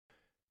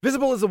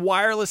Visible is a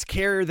wireless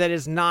carrier that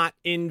is not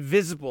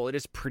invisible. It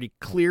is pretty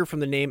clear from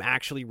the name.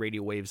 Actually,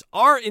 radio waves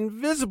are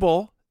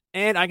invisible,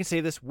 and I can say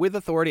this with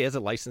authority as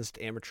a licensed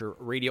amateur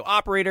radio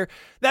operator.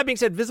 That being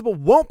said, Visible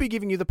won't be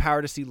giving you the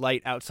power to see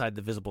light outside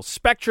the visible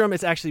spectrum.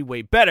 It's actually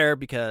way better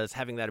because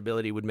having that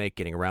ability would make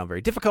getting around very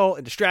difficult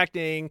and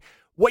distracting.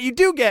 What you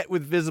do get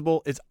with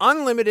Visible is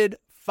unlimited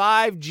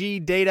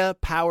 5G data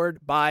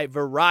powered by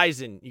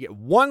Verizon. You get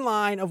one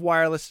line of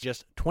wireless,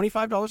 just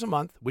 $25 a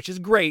month, which is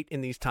great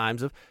in these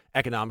times of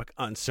economic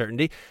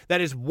uncertainty. That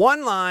is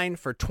one line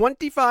for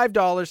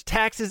 $25,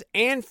 taxes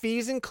and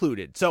fees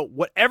included. So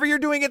whatever you're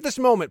doing at this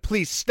moment,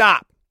 please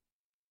stop.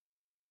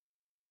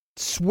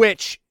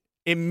 Switch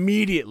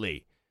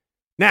immediately.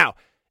 Now,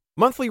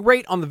 monthly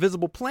rate on the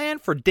Visible plan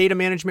for data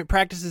management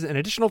practices and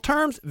additional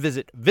terms,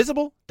 visit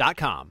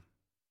visible.com.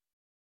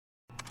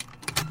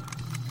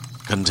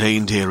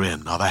 Contained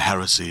herein are the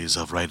heresies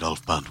of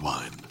Radolf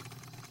Burntwine,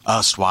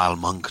 erstwhile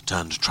monk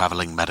turned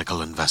traveling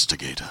medical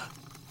investigator.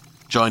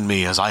 Join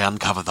me as I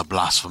uncover the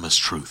blasphemous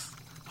truth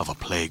of a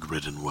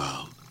plague-ridden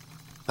world,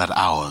 that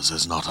ours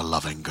is not a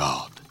loving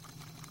God,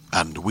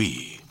 and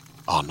we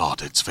are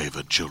not its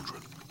favored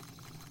children.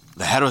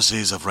 The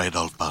heresies of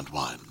Radolf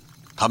Burntwine,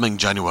 coming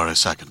January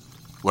 2nd,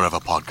 wherever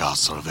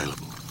podcasts are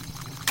available.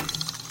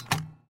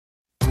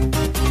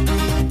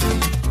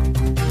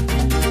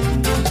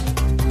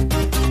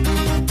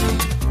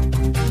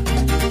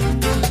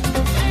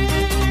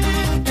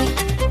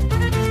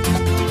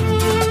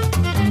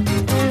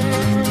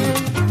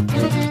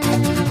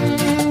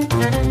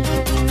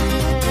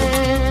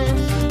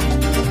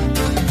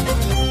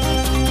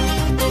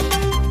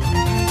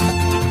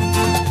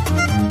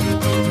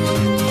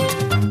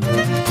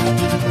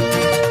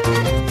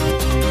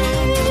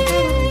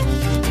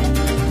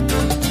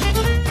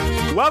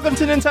 Welcome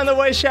to Nintendo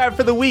Voice Chat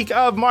for the week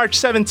of March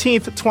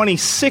 17th,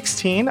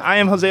 2016. I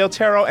am Jose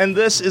Otero, and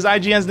this is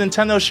IGN's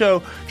Nintendo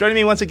Show. Joining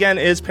me once again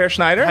is Per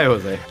Schneider. Hi,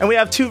 Jose. And we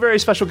have two very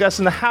special guests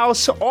in the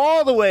house,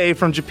 all the way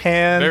from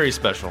Japan. Very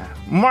special.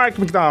 Mark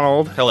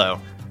McDonald. Hello.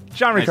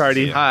 John Nice to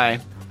Riccardi. see you. Hi.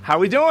 How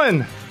we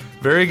doing?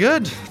 Very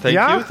good. Thank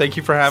Yeah? you. Thank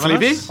you for having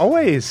Sleepy? us.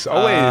 Always.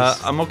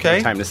 I'm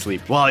okay. Time to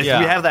sleep. Well, if Yeah.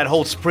 you have that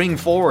whole spring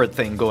forward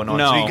thing going on,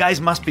 so No. you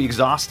guys must be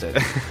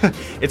exhausted.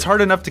 It's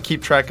hard enough to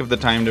keep track of the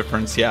time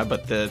difference, yeah,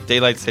 but the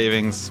daylight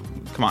savings,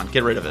 come on,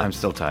 get rid of it. I'm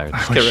still tired.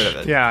 Just get rid of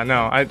it. Yeah,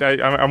 no,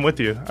 I'm with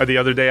you. The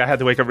other day I had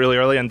to wake up really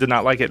early and did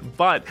not like it.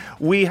 But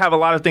we have a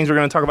lot of things we're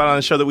going to talk about on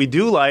the show that we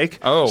do like.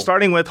 Oh.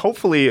 Starting with,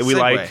 hopefully, we Segue.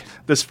 like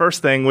this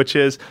first thing, which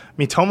is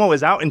Mitomo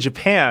is out in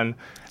Japan.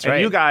 And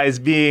right. you guys,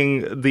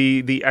 being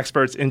the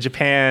experts in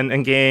Japan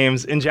and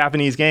games, in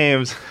Japanese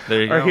games,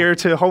 There you are go. here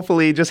to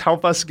hopefully just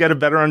help us get a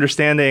better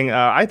understanding,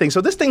 I think.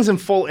 So this thing's in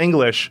full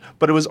English,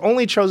 but it was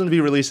only chosen to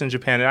be released in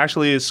Japan. It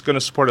actually is going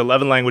to support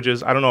 11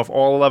 languages. I don't know if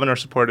all 11 are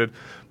supported,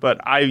 but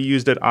I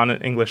used it on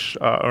an English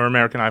or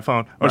American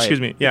iPhone. Or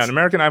excuse me, yeah, an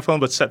American iPhone,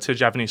 but set to a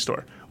Japanese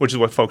store, which is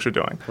what folks are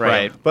doing.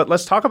 Right. But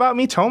let's talk about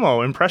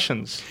Mitomo,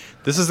 impressions.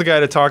 This is the guy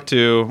to talk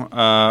to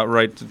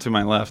right to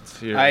my left.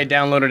 Here. I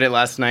downloaded it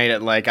last night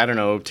at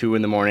 2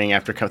 in the morning,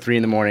 3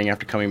 in the morning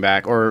after coming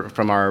back, or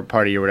from our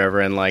party or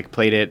whatever, and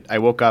played it. I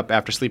woke up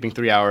after sleeping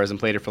 3 hours and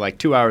played it for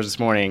 2 hours this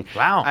morning.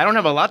 Wow. I don't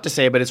have a lot to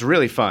say, but it's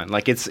really fun.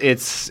 It's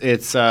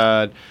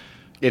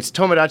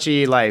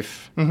Tomodachi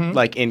life,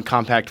 in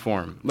compact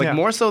form. Yeah.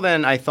 More so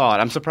than I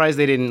thought. I'm surprised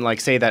they didn't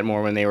say that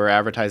more when they were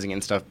advertising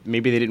and stuff.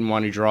 Maybe they didn't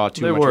want to draw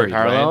too They're much worried, of a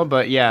parallel, right?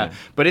 but yeah.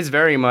 But it's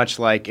very much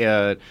like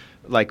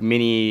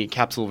mini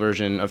capsule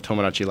version of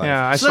Tomodachi life.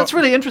 Yeah, So that's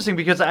really interesting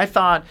because I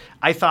thought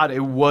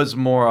it was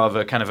more of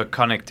a kind of a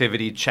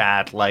connectivity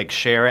chat,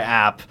 share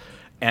app.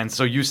 And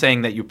so you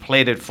saying that you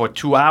played it for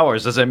 2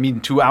 hours, does that mean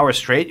 2 hours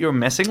straight you were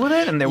messing with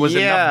it? And there was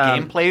Yeah.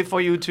 enough gameplay for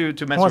you to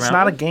mess Well, around it's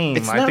not a with? game.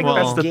 It's I not think a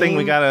that's the thing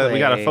we gotta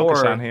gameplay.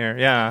 focus Or- on here.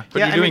 Yeah. But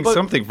Yeah, you're I mean, doing but-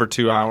 something for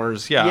 2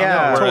 hours. Yeah.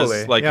 Yeah. Whereas,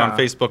 Totally, on yeah.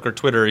 Facebook or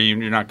Twitter,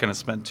 you're not going to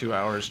spend 2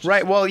 hours. Just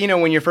Right. Well,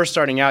 when you're first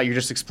starting out, you're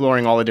just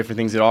exploring all the different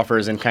things it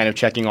offers and kind of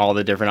checking all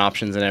the different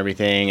options and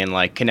everything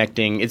and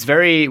connecting. It's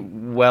very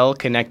well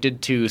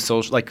connected to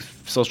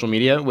social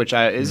media, which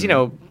is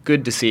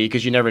good to see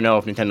because you never know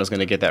if Nintendo's going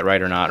to get that right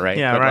or not, right?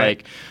 Yeah, but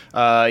right.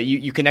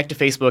 You connect to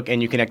Facebook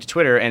and you connect to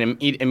Twitter, and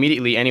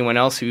immediately anyone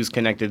else who's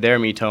connected their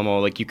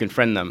Mitomo, you can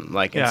friend them,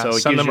 and Yeah, so it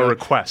send gives them a you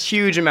request.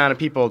 Huge amount of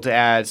people to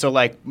add. So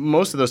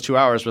most of those 2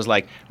 hours was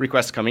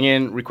requests coming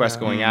in, requests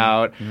going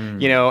out,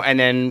 and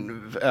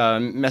then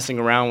messing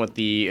around with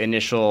the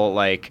initial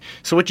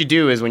So what you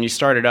do is when you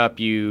start it up,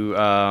 you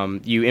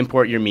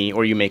import your Mii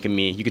or you make a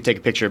Mii. You could take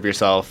a picture of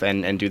yourself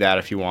and do that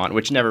if you want,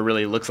 which never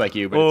really looks like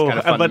you, but it's kind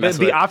of fun to mess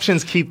the with.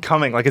 options keep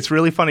coming. It's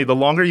really funny. The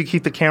longer you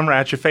keep the camera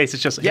at your face,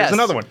 it's just here's Yes.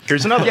 another one.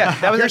 Here's another Yeah,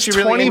 one. that was Here's actually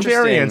really 20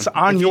 interesting. variants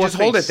on if your you just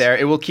hold it face. there,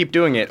 it will keep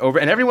doing it over,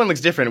 and everyone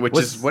looks different. Which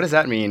is what does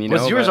that mean?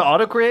 Was yours but-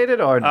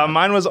 auto-created or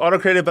Mine was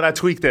auto-created, but I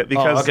tweaked it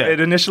because okay. it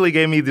initially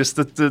gave me just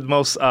the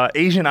most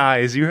Asian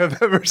eyes you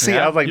have ever seen.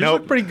 I was like, yours no,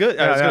 look pretty good.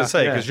 I was Yeah, going to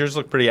say, yeah. because yours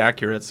look pretty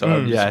accurate, so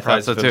I'm Yeah, I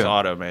surprised thought if so it was too.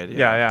 auto-made.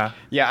 Yeah.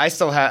 Yeah, I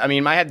still have. I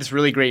mean, I had this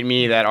really great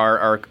Mii that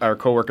our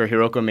coworker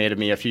Hiroko made of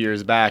me a few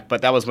years back,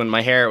 but that was when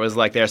my hair was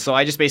there. So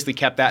I just basically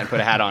kept that and put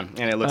a hat on,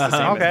 and and it looks the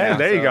same. Okay, as now,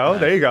 there you go.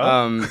 There you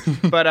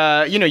go.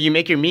 But you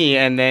make your me,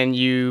 and then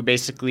you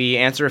basically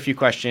answer a few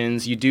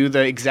questions. You do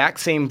the exact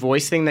same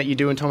voice thing that you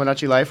do in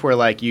Tomodachi Life, where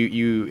like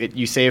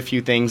you say a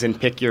few things and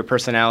pick your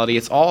personality.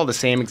 It's all the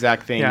same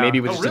exact thing, maybe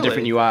with just a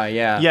different UI.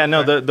 Yeah.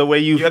 No, the way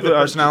You have the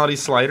personality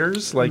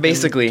sliders, like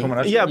Basically. in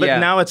Tomodachi? Yeah, but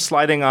now it's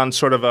sliding on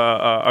sort of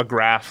a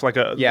graph, like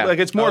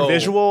it's more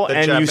visual the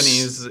and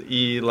Japanese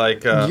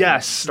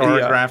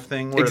star graph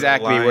thing. Where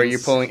exactly where you're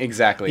pulling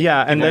exactly.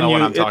 Yeah, and People know what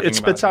then I'm talking it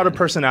spits about out a here.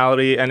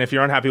 personality, and if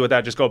you're unhappy with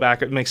that, just go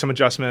back and make some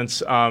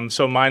adjustments.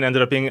 So mine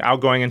ended up being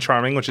outgoing and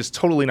charming, which is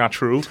totally not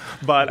true,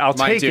 but I'll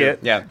Mine take too, it.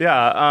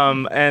 yeah.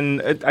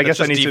 And I guess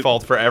I need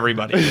default for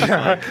everybody. It's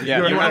like, Yeah,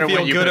 you no matter want to what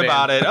feel you good put in.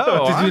 about it.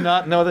 Oh, Did you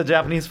not know the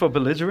Japanese for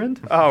belligerent?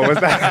 Oh, was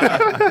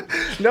that?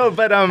 No,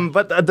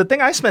 but the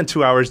thing I spent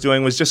 2 hours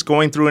doing was just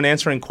going through and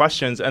answering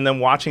questions, and then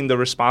watching the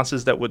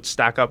responses that would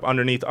stack up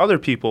underneath other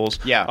people's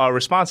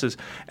responses.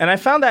 And I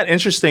found that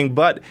interesting,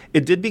 but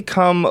it did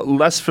become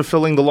less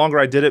fulfilling the longer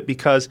I did it,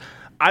 because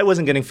I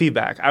wasn't getting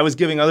feedback. I was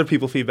giving other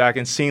people feedback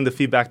and seeing the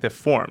feedback that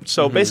formed.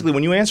 So basically,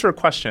 when you answer a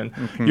question,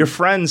 your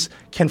friends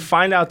can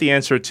find out the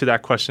answer to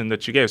that question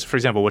that you gave. So for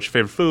example, what's your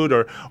favorite food,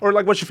 or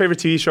like what's your favorite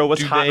TV show?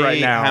 What's hot right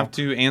now? Do they have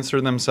to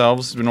answer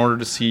themselves in order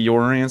to see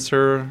your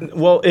answer?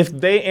 Well, if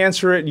they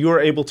answer it, you're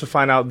able to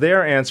find out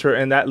their answer,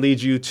 and that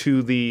leads you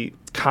to the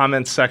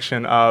comment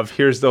section of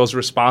here's those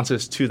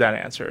responses to that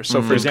answer. So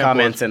for example,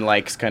 comments and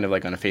likes, kind of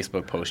like on a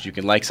Facebook post. You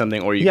can like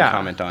something, or you can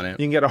comment on it.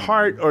 You can get a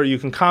heart, or you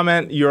can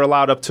comment. You're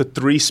allowed up to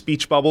 3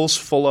 speech bubbles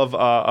full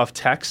of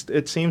text,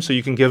 it seems, so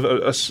you can give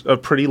a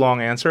pretty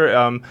long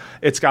answer.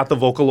 It's got the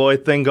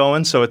Vocaloid thing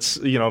going, so it's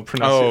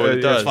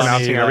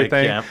pronouncing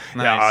everything.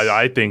 Nice.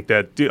 I think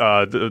that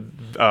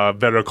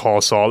Better Call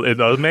Saul is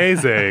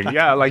amazing.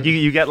 Like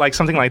you get like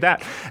something like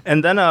that.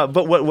 And then,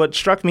 but what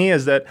struck me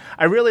is that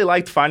I really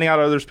liked finding out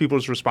other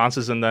people's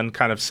responses and then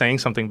kind of saying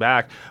something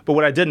back. But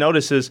what I did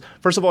notice is,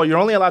 first of all, you're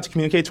only allowed to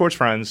communicate towards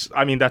friends.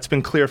 I mean, that's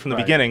been clear from the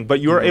beginning,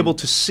 but you're able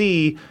to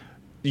see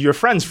your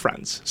friends'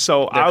 friends.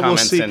 So Their I will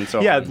comments see and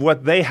so on.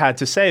 what they had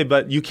to say,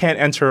 but you can't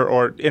enter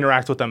or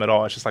interact with them at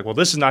all. It's just like, well,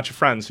 this is not your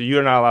friend, so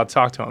you're not allowed to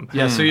talk to them.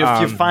 Yeah, so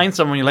if you find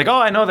someone, you're like, oh,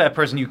 I know that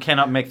person, you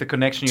cannot make the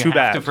connection. You Too have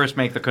bad. to first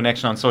make the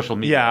connection on social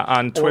media. Yeah,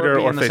 on Twitter or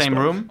be or in the Facebook. same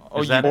room.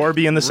 Or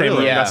be in the same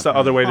room. Yeah. That's the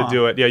other way to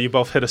do it. Yeah, you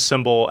both hit a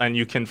symbol and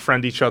you can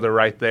friend each other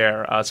right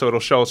there. So it'll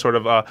show sort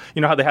of,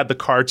 you know how they had the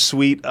card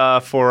suite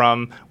for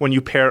when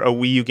you pair a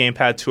Wii U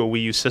gamepad to a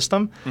Wii U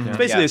system? It's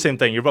basically the same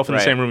thing. You're both in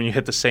the same room and you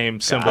hit the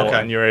same symbol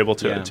and you're able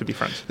to be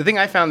friends. The thing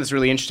I found that's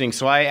really interesting,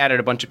 so I added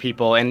a bunch of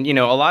people, and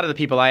a lot of the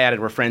people I added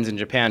were friends in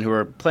Japan who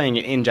were playing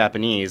it in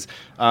Japanese.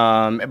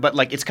 But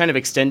like it's kind of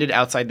extended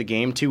outside the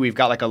game too. We've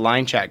got like a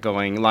Line chat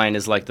going. Line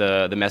is like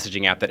the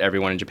messaging app that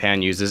everyone in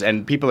Japan uses,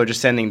 and people are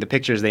just sending the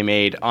pictures they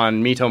made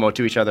on Miitomo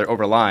to each other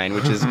over Line,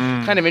 which is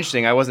kind of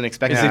interesting. I wasn't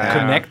expecting Is it that.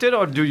 connected,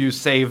 or do you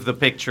save the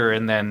picture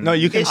and then? No,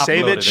 you can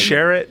save upload it,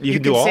 share it. You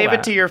can do all save that.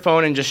 it to your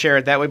phone and just share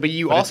it that way, but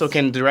you also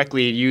can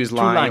directly use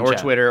Line Line or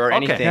chat. Twitter or Okay.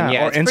 anything.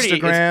 Yeah, or it's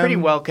Instagram. pretty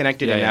well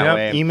connected in that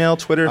way. Email,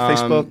 Twitter,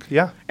 Facebook.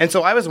 Yeah. And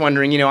so I was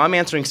wondering, I'm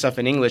answering stuff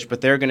in English, but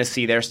they're going to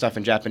see their stuff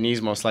in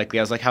Japanese most likely.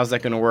 I was like, how's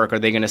that going to work? Are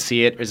they going to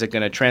see it? Is it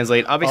going to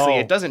translate? Obviously,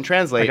 it doesn't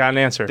translate. I got an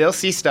answer. They'll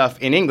see stuff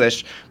in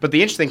English, but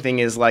the interesting thing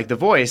is like the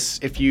voice,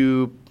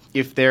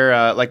 if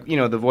they're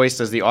the voice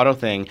does the auto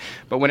thing,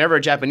 but whenever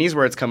Japanese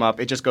words come up,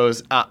 it just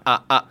goes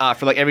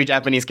for like every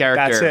Japanese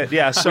character. That's it.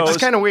 Yeah. So which is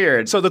kind of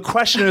weird. So the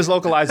question is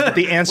localized, but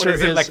the answer What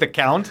is it, like the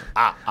count?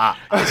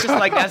 It's just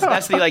like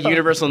that's the like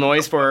universal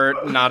noise for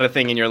not a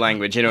thing in your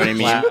language. You know what I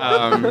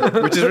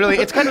mean? Which is really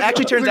it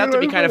actually turns out to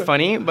be kind of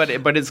funny, but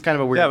it's kind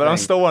of a weird. Yeah, but thing. I'm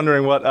still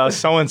wondering what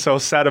so and so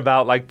said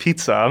about like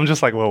pizza. I'm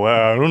just like, well,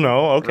 I don't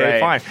know. Okay,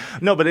 Right.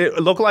 fine. No, but it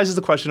localizes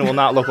the question. It will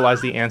not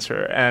localize the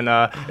answer, and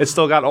it's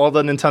still got all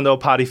the Nintendo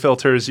potty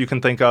filters you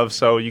can think of,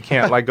 so you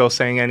can't like go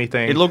saying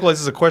anything. It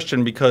localizes a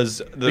question because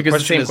the question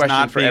same is question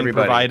not for being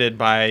everybody. provided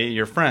by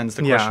your friends.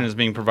 The question is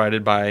being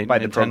provided by the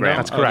Nintendo. program.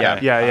 That's correct.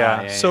 Okay.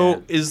 Yeah.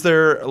 So is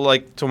there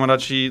like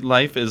Tomodachi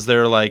Life? Is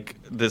there like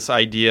this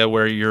idea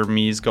where your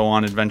Miis go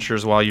on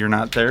adventures while you're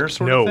not there,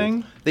 sort No. of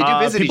thing? They do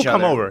visit people each other.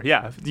 come over.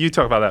 Yeah, you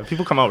talk about that.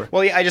 People come over.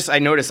 Well, yeah, I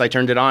noticed. I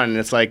turned it on, and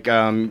it's like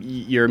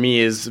your me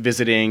is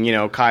visiting,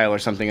 Kyle or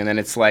something, and then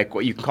it's like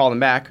you can call them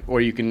back,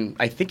 or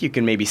I think you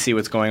can maybe see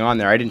what's going on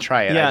there. I didn't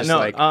try it. Yeah, I just,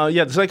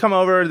 no, so they come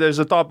over. There's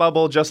a thought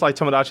bubble, just like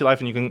Tomodachi Life,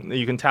 and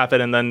you can tap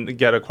it and then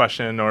get a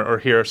question or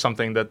hear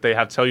something that they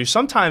have to tell you.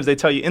 Sometimes they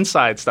tell you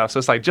inside stuff, so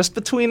it's like just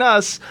between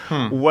us.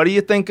 What do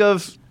you think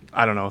of?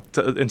 I don't know,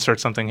 to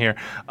insert something here.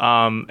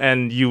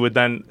 And you would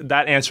then,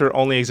 that answer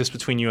only exists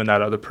between you and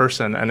that other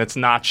person, and it's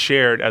not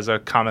shared as a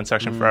comment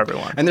section for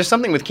everyone. And there's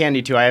something with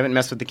candy too. I haven't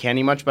messed with the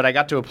candy much, but I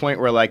got to a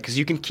point where because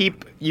you can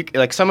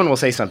like someone will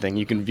say something,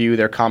 you can view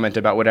their comment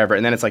about whatever,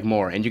 and then it's like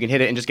more, and you can hit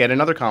it and just get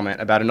another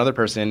comment about another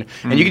person,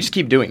 and you can just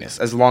keep doing this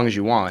as long as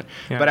you want.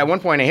 Yeah. But at one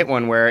point I hit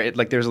one where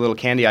it there's a little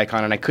candy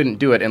icon, and I couldn't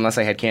do it unless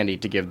I had candy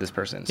to give this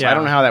person. So I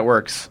don't know how that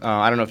works.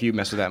 I don't know if you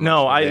messed with that.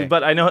 No, much today.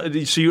 but I know.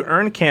 So you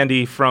earn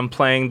candy from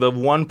playing the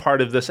one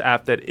part of this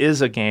app that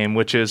is a game,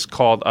 which is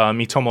called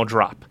Mitomo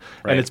Drop.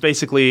 Right. And it's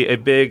basically a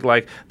big,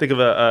 like, think of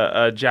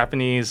a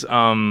Japanese,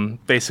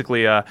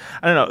 basically, I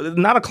don't know,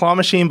 not a claw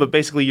machine, but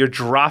basically you're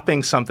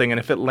dropping something, and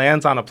if it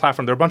lands on a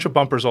platform, there are a bunch of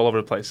bumpers all over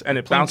the place, and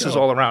it bounces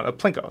all around. A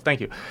Plinko, thank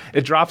you.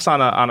 It drops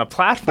on a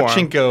platform.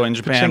 Pachinko in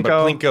Japan, but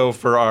Pachinko. Plinko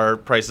for our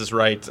Price is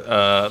Right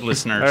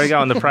listeners. There you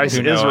go, and the price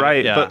Who know is it,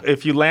 right. yeah. But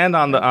if you land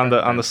on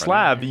the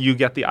slab, you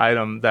get the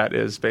item that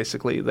is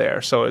basically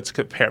there. So it's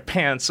a pair of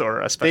pants or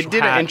a They special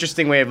did hat. an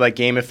interesting way of like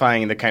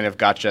gamifying the kind of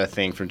gotcha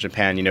thing from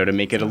Japan, to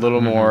make it a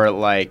little more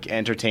like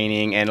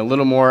entertaining and a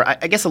little more,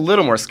 I guess, a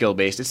little more skill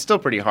based. It's still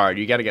pretty hard.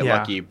 You got to get Yeah.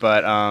 lucky,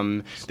 but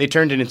they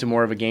turned it into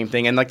more of a game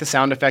thing. And like the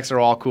sound effects are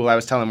all cool. I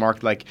was telling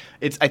Mark like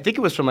I think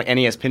it was from like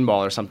NES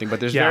Pinball or something, but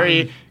there's Yeah.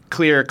 very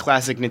clear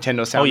classic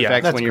Nintendo sound yeah,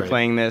 effects that's when you're great.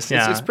 playing this.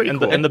 Yeah, It's pretty and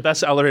cool. and the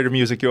best elevator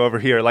music you ever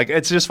hear. Like,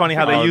 it's just funny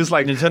how they use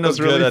like Nintendo's those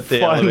really good at the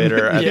fun-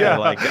 elevator, at yeah. the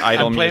like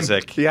idle I'm playing-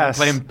 music. Yes.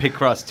 I'm playing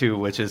Picross 2,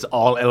 which is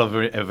all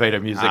elevator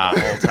music all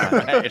the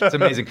time. It's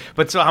amazing.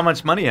 But so how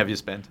much money have you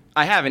spent?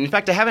 I haven't. In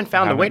fact, I haven't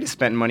found a way to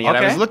spend money yet. I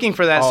Okay. was looking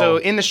for that. So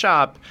in the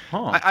shop,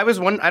 Huh. I was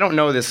I don't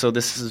know this, so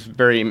this is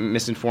very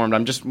misinformed.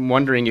 I'm just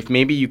wondering if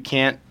maybe you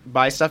can't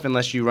buy stuff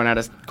unless you run out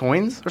of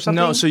coins or something.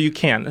 No, so you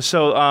can.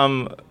 So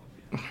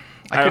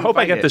I couldn't hope I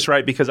find get it. this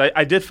right, because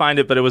I did find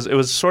it, but it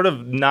was sort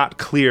of not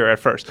clear at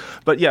first.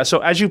 But yeah, so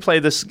as you play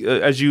this,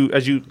 as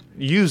you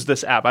use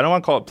this app, I don't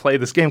want to call it play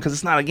this game because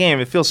it's not a game.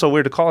 It feels so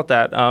weird to call it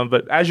that.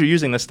 But as you're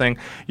using this thing,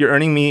 you're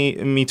earning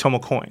Mitomo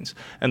coins,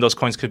 and those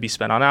coins could be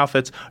spent on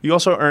outfits. You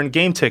also earn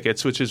game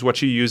tickets, which is what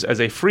you use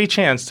as a free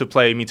chance to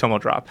play Mitomo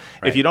Drop.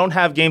 If you don't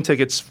have game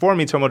tickets for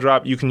Mitomo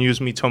Drop, you can use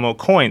Mitomo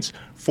coins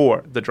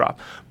for the drop.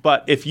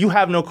 But if you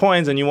have no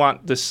coins and you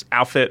want this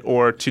outfit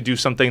or to do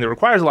something that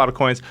requires a lot of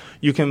coins,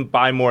 you can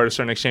buy more at a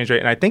certain exchange rate.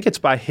 And I think it's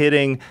by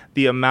hitting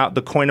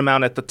the coin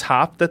amount at the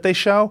top that they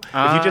show.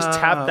 If you just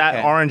tap that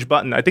okay. orange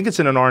button, I think it's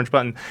in an orange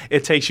button,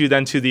 it takes you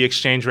then to the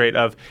exchange rate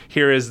of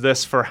here is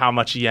this for how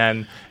much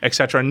yen,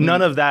 etc.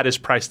 None of that is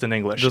priced in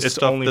English. The It's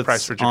stuff only that's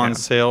priced for Japan. on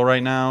sale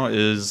right now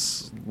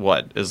is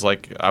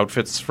like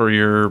outfits for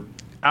your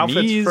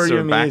Outfits Miis for or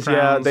your Miis, yeah.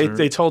 backgrounds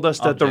They or told us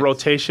that the objects?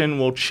 rotation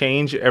will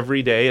change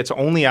every day. It's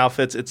only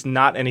outfits. It's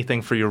not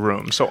anything for your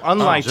room. So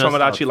unlike just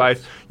Tomodachi outfits.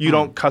 Life, you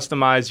don't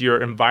customize your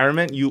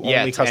environment. You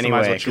only customize anyway,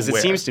 what you because wear.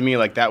 it seems to me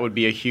like that would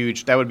be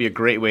a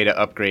great way to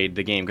upgrade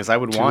the game because I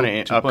would want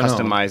to 2.0.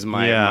 customize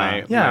my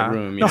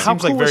room. No, It how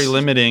seems like cool very is-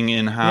 limiting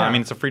in how. Yeah. I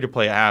mean, it's a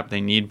free-to-play app.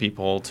 They need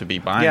people to be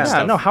buying Yeah,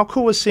 stuff. no, how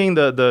cool was seeing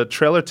the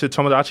trailer to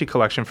Tomodachi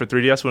Collection for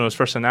 3DS when it was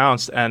first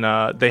announced, and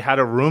they had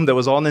a room that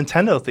was all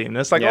Nintendo themed.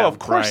 It's like, Yeah, oh, of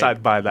course right,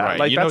 I'd buy that. Right.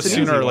 Like, you know, that's an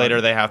sooner easy or later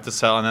one. they have to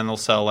sell, and then they'll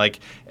sell like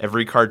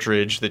every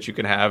cartridge that you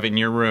can have in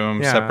your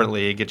room Yeah.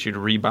 separately, get you to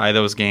rebuy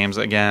those games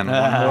again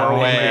one more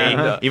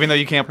way, even though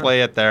you can't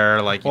play it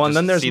there. Like, you Well, and just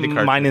then there's see the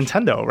My cartridge.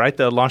 Nintendo, right?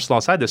 That launched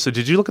alongside this. So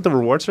did you look at the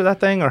rewards for that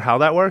thing or how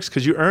that works?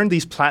 Because you earn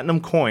these platinum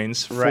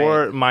coins for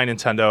Right. My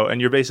Nintendo,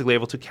 and you're basically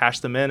able to cash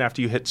them in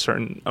after you hit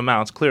certain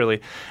amounts,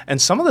 clearly.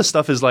 And some of the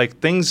stuff is like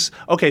things.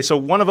 Okay, so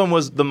one of them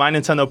was the My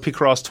Nintendo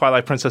Picross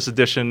Twilight Princess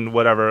Edition,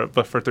 whatever,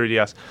 but for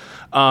 3DS.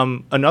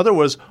 Another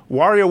was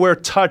WarioWare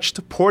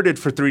Touched ported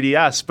for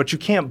 3DS, but you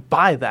can't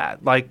buy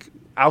that. Like,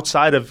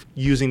 outside of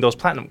using those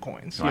platinum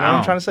coins. You know what I'm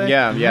Wow. trying to say?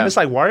 Yeah, yeah. It's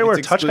like WarioWare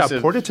It's Touch got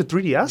exclusive ported to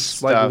 3DS?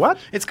 stuff. Like, what?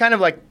 It's kind of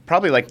like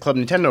probably like Club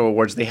Nintendo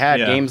Awards. They had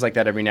Yeah. games like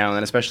that every now and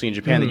then, especially in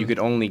Japan, that you could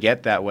only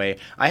get that way.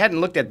 I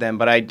hadn't looked at them,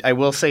 but I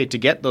will say to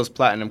get those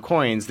platinum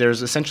coins,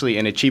 there's essentially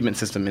an achievement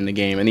system in the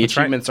game, and the That's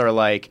right. achievements are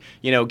like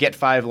get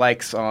 5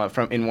 likes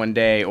from in one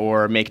day,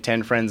 or make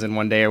 10 friends in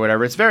one day, or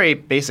whatever. It's very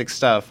basic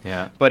stuff.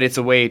 Yeah. But it's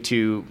a way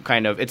to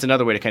it's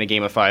another way to kind of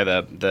gamify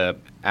the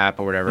app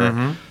or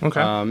whatever.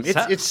 Okay.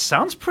 It's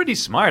sounds pretty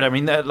smart. I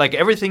mean, like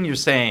everything you're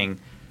saying,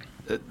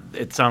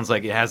 it sounds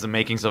like it has the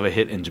makings of a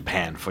hit in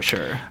Japan for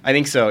sure. I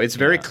think so. It's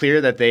very clear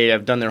that they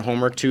have done their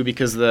homework too,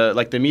 because the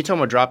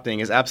Mitomo Drop thing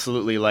is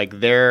absolutely like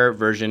their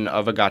version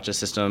of a gacha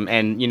system,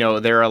 and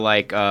there are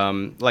like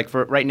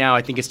for right now,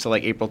 I think it's till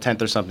like April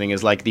 10th or something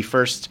is like the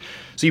first.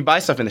 So you buy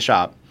stuff in the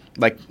shop.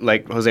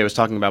 Like Jose was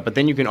talking about, but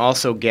then you can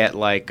also get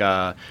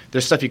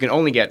there's stuff you can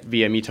only get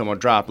via Mitomo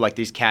Drop, like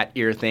these cat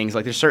ear things.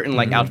 Like there's certain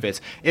like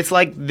outfits. It's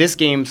like this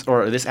game's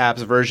or this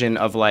app's version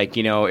of like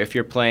if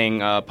you're playing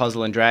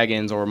Puzzle and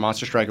Dragons or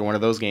Monster Strike or one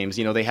of those games,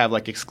 they have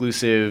like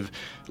exclusive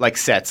like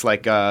sets.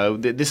 Like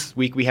this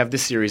week we have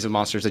this series of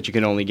monsters that you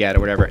can only get or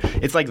whatever.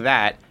 It's like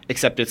that,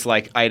 except it's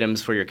like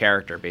items for your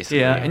character basically.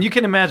 Yeah, and you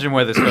can imagine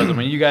where this goes. I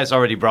mean, you guys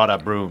already brought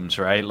up rooms,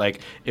 right?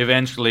 Like,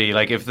 eventually,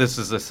 like, if this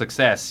is a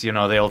success,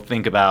 they'll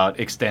think about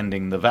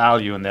extending the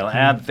value, and they'll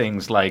add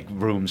things like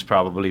rooms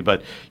probably.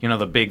 But,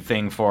 the big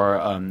thing for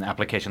an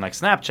application like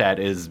Snapchat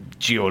is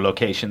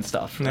geolocation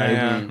stuff, right?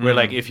 Yeah. Where,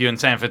 like, if you're in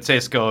San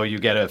Francisco, you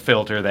get a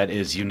filter that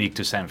is unique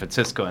to San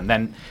Francisco, and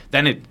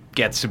then it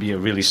gets to be a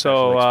really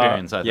special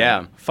experience. I think.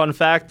 Yeah. Fun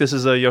fact, this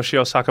is a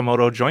Yoshio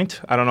Sakamoto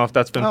joint. I don't know if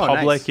that's been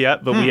public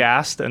yet, but we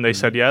asked, and they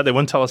said, yeah, they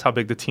wouldn't tell us how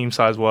big the team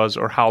size was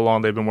or how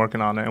long they've been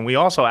working on it. And we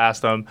also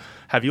asked them,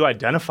 have you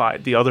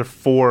identified the other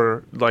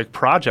 4 like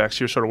projects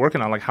you're sort of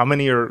working on? Like how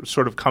many are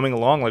sort of coming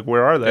along? Like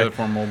where are they? The other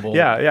 4 mobile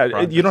Yeah.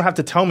 projects. You don't have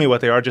to tell me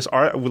what they are. Just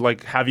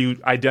have you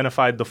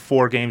identified the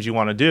 4 games you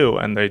want to do?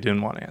 And they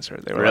didn't want to answer.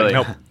 They were Really?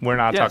 like, nope, we're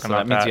not Yeah, talking so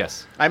about that means that.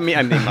 yes. I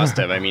mean, they must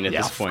have. I mean, at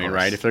Yeah, this of point, course.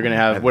 right? If they're going to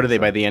have, what are they,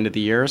 by the end of the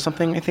year or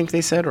something, I think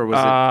they said? Or was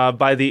it?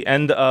 By the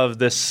end of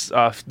this,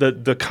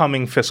 the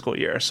coming fiscal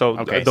year. So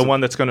Okay, the so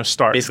one that's going to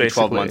start Basically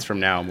 12 months from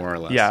now, more or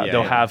less. Yeah,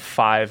 they'll have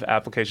 5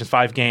 applications,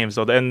 5 games.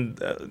 Though, then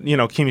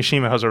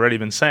Kimishima has already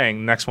been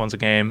saying next one's a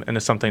game, and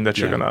it's something that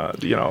you're gonna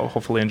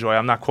hopefully enjoy.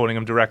 I'm not quoting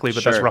him directly,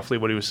 but that's Sure. roughly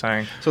what he was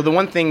saying. So the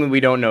one thing we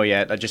don't know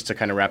yet, just to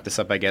kind of wrap this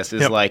up, I guess,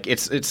 is like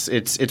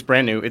it's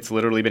brand new. It's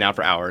literally been out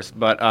for hours,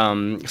 but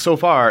so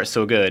far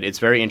so good. It's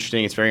very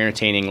interesting. It's very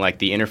entertaining. Like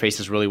the interface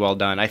is really well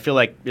done. I feel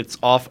like it's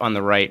off on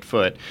the right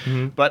foot.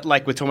 But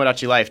like with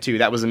Tomodachi Life too,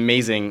 that was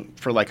amazing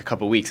for like a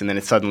couple weeks, and then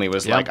it suddenly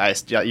was like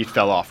you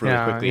fell off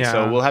really quickly. Yeah.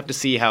 So we'll have to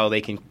see how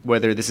they can,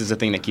 whether this is a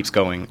thing that keeps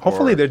going.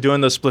 Hopefully or, they're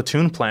doing the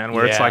Splatoon plan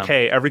where it's Yeah. like,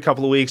 hey, every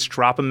couple of weeks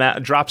drop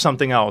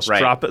something else, Right.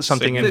 drop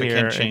something in Significant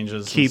here, and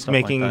changes and keep stuff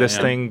like making that, this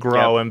yeah. thing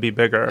grow and be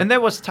bigger. And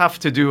that was tough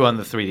to do on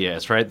the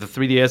 3DS, right? The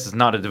 3DS is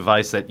not a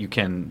device that you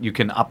can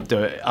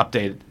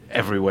update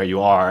everywhere you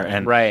are,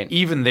 and Right.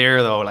 even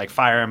there though, like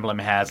Fire Emblem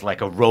has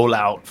like a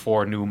rollout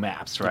for new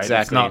maps, right? It's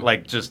Exactly. not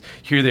like just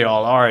here they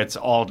all are. It's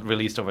all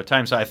released over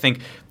time. So I think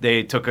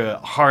they took a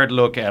hard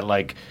look at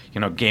like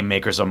game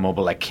makers on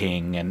mobile like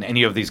King and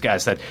any of these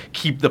guys that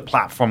keep the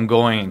platform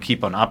going and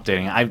keep on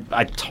updating.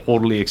 I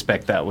totally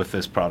expect that with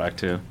this product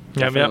too.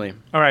 Definitely.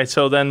 All right,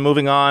 so then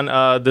moving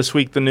on, this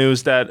week the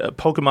news that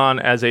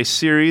Pokemon as a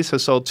series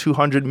has sold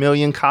 200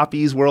 million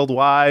copies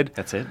worldwide.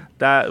 That's it?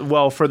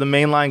 For the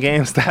mainline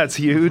games, that's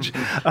huge.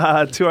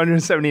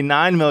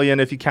 279 million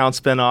if you count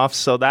spin-offs,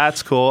 so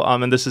that's cool.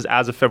 And this is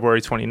as of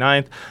February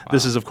 29th.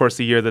 This is, of course,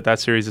 the year that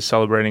series is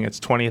celebrating its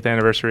 20th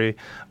anniversary.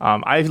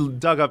 I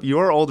dug up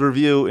your old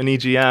review in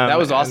EGM. That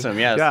was awesome,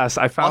 yes. Yes,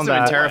 I found also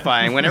that.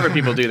 terrifying whenever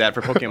people do that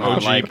for Pokemon.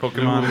 OG like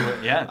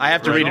Pokemon. Yeah, I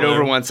have to read it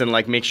over once and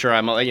like make sure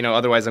I'm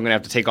otherwise I'm gonna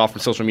have to take off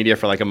from social media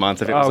for like a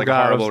month if it was like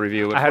God, a horrible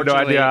review. I had no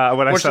idea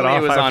what I said Fortunately,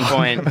 off. it was on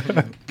point.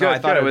 Good, I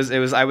thought good.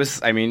 it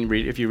was. I mean,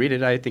 if you read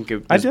it, I think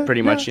it I was did,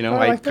 pretty much. yeah,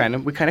 I liked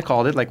it. We kind of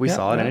called it like we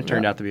saw it, and yeah, it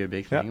turned yeah. out to be a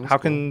big Yeah, thing. It was how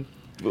cool. can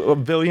a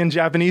billion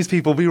Japanese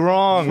people be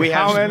wrong? we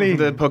How have many?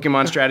 the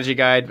Pokemon strategy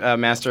guide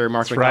master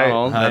Mark That's right.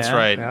 McDonald? That's Yeah.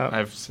 right. Yeah.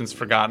 I've since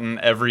forgotten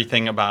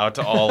everything about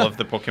all of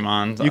the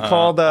Pokemon. You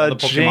called all the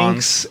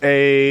Jinx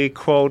a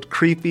quote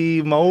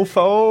creepy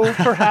mofo,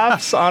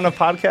 perhaps on a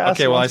podcast.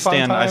 Okay, well, I once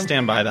upon a stand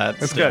time? by that.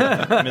 That's still.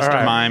 good. Mr.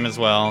 right. Mime as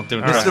well.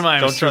 Don't right. trust, Mr.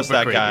 Mime's don't trust super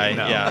that creepy, guy.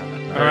 no.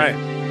 Yeah. All right.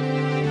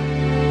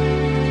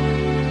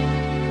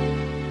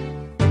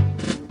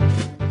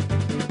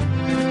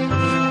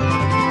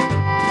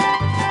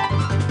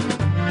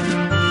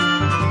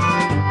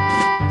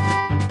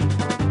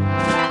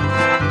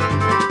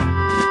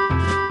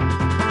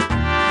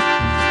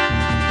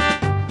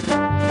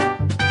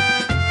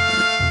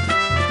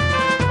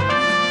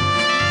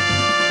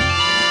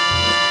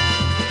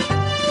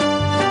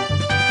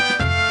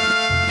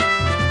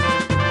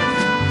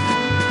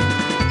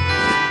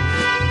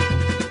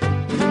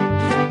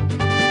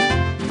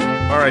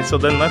 All right, so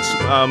then let's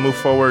move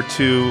forward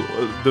to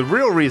the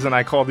real reason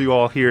I called you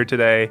all here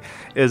today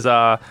is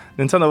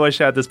Nintendo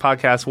Wish at this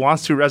podcast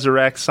wants to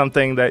resurrect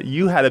something that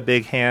you had a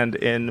big hand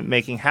in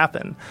making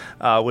happen,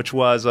 which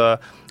was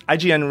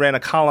IGN ran a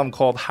column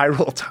called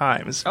Hyrule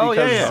Times Oh,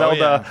 because yeah.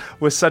 Zelda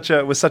was such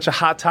a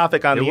hot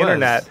topic on It the was.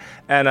 internet,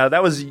 and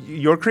that was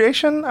your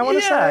creation. I want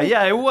to say,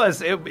 Yeah, it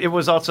was. It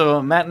was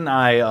also Matt and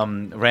I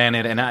ran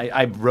it, and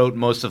I wrote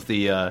most of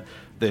the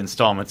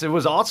installments. It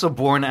was also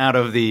born out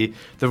of the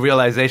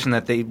realization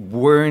that there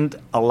weren't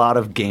a lot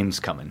of games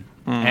coming.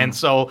 And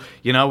so,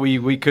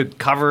 we could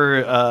cover,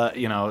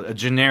 a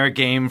generic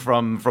game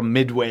from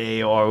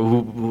Midway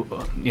or,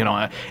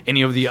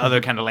 any of the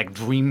other kind of like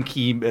Dream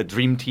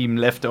Team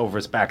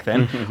leftovers back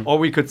then. Or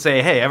we could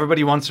say, hey,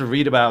 everybody wants to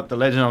read about The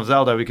Legend of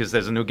Zelda because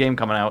there's a new game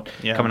coming out.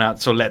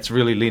 So let's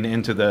really lean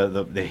into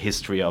the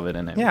history of it.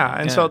 And everything. Yeah,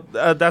 and so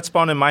that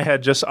spawned in my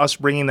head just us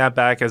bringing that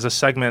back as a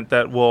segment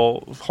that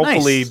will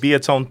hopefully Nice. be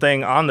its own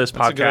thing on this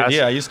That's a podcast. good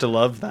idea. I used to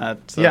love that.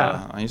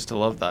 Yeah. I used to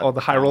love that. Oh,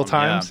 the Hyrule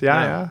column. Times?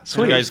 Yeah.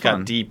 Sweet. You guys got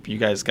Fun. deep. You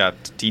guys got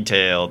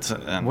detailed.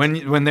 And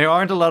When there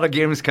aren't a lot of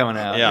games coming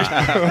out. yeah.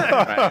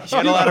 You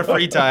had a lot of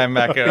free time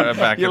back in You're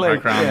background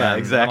like, then. yeah,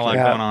 exactly. Not a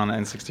lot Yeah. going on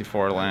in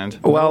N64 land.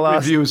 Well,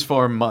 Reviews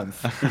for a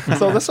month.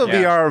 so this will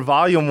be Yeah. our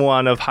volume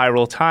 1 of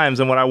Hyrule Times,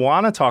 and what I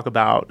want to talk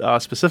about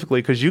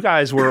specifically, because you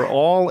guys were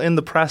all in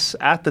the press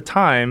at the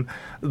time,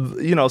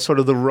 sort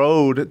of the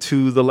road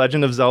to the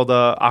Legend of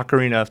Zelda: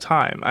 Ocarina of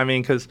Time. I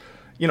mean, because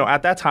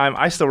at that time,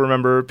 I still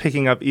remember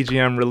picking up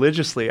EGM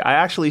religiously. I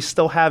actually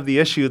still have the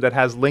issue that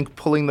has Link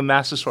pulling the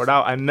Master Sword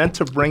out. I meant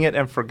to bring it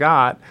and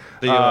forgot.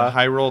 The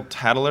Hyrule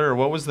Tattler, or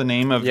what was the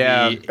name of the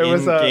it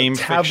was a in-game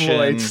tabloid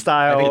fiction?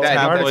 style. I think that's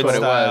Tabloid what it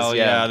style, was.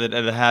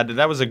 Yeah,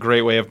 that was a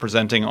great way of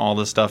presenting all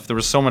the stuff. There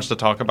was so much to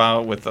talk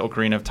about with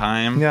Ocarina of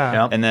Time.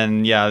 Yeah. And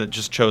then, it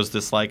just chose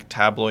this, like,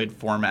 tabloid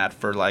format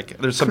for, like,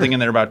 there's something in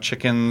there about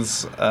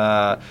chickens.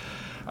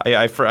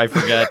 I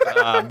forget,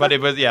 but it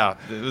was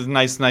a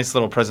nice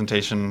little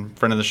presentation.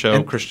 Friend of the show,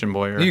 And Christian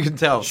Boyer. You can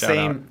tell, Shout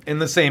out. in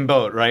the same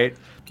boat, right?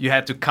 You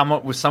had to come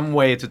up with some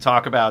way to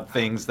talk about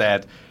things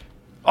that,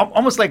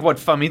 almost like what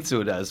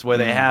Famitsu does, where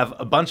they have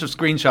a bunch of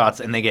screenshots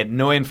and they get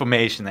no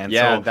information. And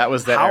Yeah, so that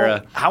was that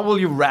era. How will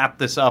you wrap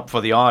this up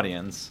for the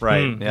audience?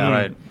 Right. Yeah.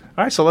 Right.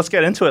 All right, so let's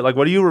get into it. Like,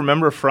 what do you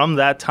remember from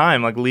that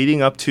time, like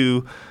leading up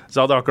to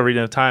Zelda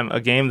Ocarina of Time,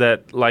 a game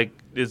that like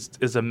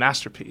is a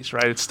masterpiece,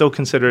 right? It's still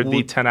considered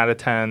the 10 out of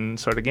 10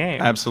 sort of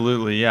game.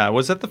 Absolutely, yeah.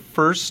 Was that the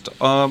first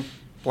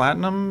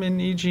platinum in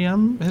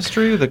EGM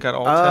history that got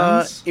all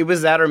 10s? It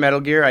was that or Metal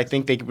Gear. I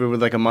think they were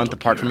like a month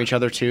apart from each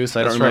other too,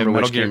 so I don't remember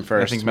which came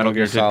first. I think Metal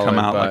Gear did come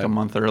out like a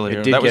month earlier.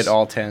 It did that get was,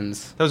 all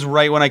 10s. That was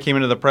right when I came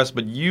into the press,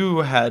 but you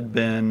had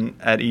been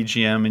at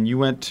EGM and you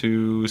went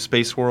to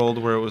Space World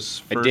where it was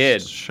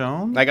first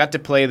shown? I got to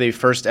play the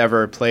first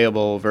ever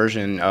playable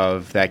version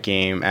of that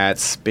game at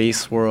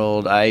Space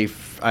World. I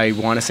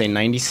want to say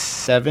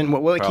 97.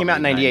 Well, it came out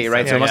in 98,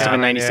 right? So it must have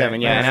been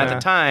 97. Yeah, and at the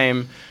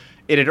time,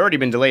 it had already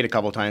been delayed a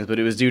couple times, but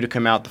it was due to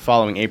come out the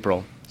following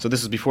April. So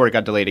this was before it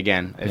got delayed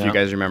again, if you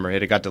guys remember.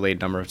 It had got delayed a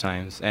number of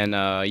times. And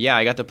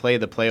I got to play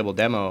the playable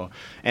demo.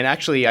 And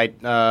actually,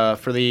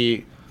 for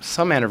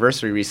some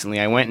anniversary recently,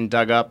 I went and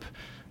dug up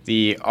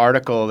the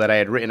article that I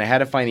had written. I had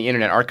to find the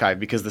Internet Archive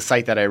because the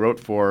site that I wrote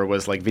for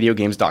was like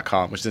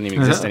videogames.com, which doesn't even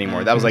exist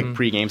anymore. That was like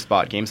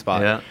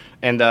pre-GameSpot. Yeah.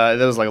 And that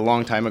was like a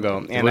long time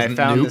ago. And I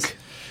found this.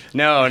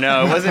 No,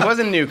 it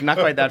wasn't Nuke, not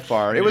quite that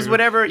far. It was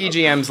whatever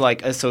EGM's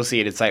like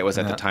associated site was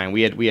at the time.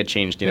 We had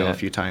changed, a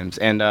few times,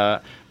 and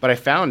but I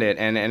found it,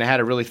 and I had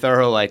a really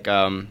thorough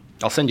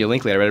I'll send you a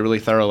link later. I had a really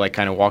thorough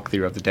kind of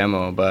walkthrough of the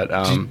demo. But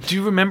do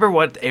you remember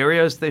what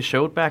areas they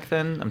showed back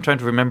then? I'm trying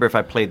to remember if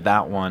I played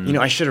that one.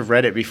 I should have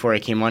read it before I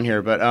came on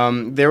here. But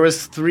there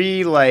was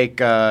 3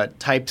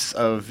 types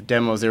of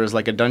demos. There was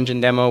like a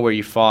dungeon demo where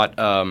you fought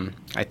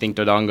I think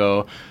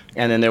Dodongo,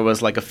 and then there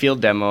was like a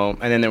field demo,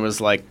 and then there was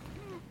like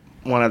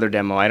one other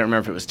demo. I don't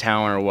remember if it was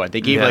town or what.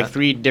 They gave like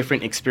 3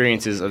 different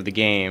experiences of the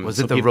game. Was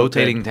it the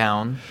rotating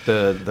town?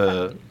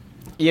 The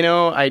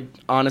I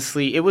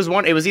honestly, it was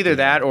either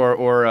that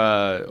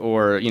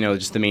or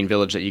just the main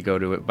village that you go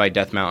to by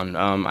Death Mountain.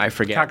 I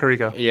forget.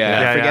 Kakariko.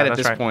 I forget at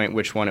this right. point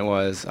which one it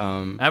was.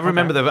 I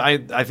remember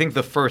I think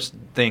the first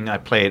thing I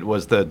played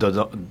was the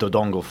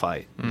Dodongo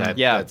fight.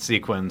 That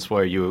sequence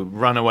where you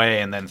run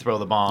away and then throw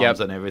the bombs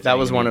and everything. That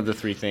was one of the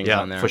 3 things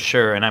on there. For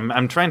sure. And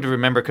I'm trying to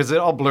remember because it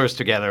all blurs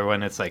together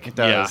when it's like it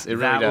does. It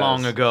really that does.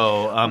 long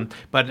ago.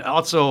 But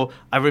also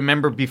I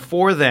remember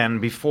before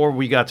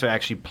we got to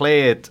actually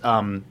play it,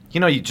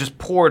 you just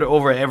poured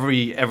over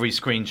every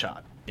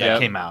screenshot that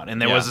came out,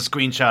 and there was a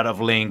screenshot of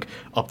Link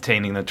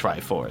obtaining the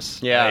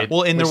Triforce. Yeah, right?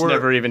 Well, and which there were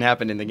never even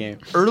happened in the game.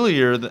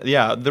 Earlier,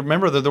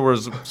 remember that there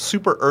was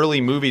super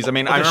early movies. I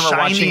mean, I remember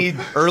watching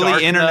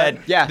early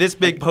internet, this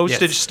big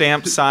postage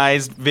stamp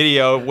sized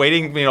video,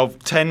 waiting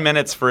 10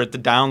 minutes for it to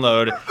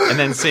download, and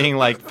then seeing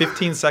like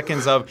 15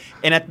 seconds of,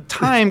 and at the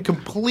time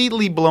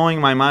completely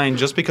blowing my mind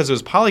just because it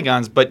was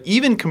polygons, but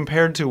even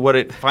compared to what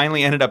it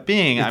finally ended up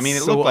being, I mean,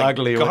 it so looked like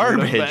ugly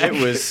garbage. It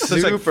was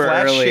super like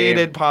flat early.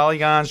 shaded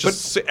polygons,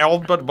 just all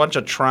but a bunch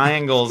of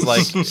triangles.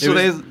 Like so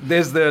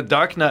there's the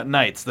Dark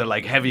Knights, the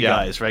like heavy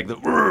guys, right?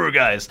 The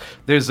guys.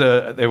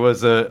 There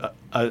was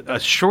a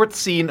short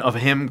scene of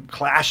him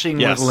clashing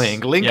with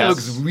Link. Link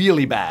looks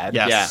really bad.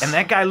 Yes. And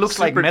that guy looks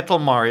like Metal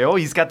Mario.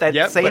 He's got that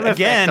same but effect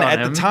again, on at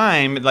him. the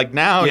time, like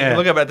now, you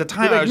look up at the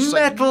time, I was just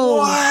metal.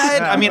 like,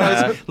 what? I mean,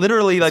 I was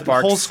literally like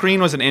Sparks. the whole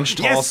screen was an inch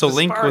tall, so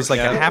Link was like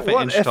a half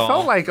an inch it tall.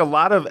 felt like a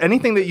lot of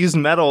anything that used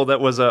metal that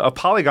was a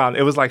polygon.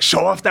 It was like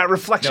show off that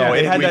reflection. No,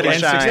 it had that We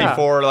can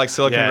N64 like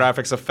Silicon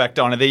Graphics effect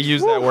on it. They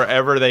used that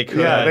wherever they could.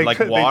 Yeah, like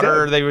they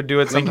water, did. they would do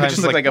it Link sometimes.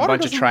 just looked like a water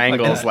bunch of doesn't look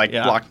triangles like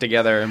that. blocked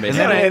together. And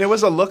it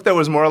was a look that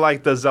was more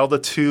like the Zelda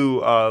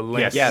 2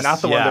 Link, Yes.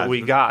 not the one that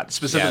we got.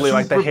 Specifically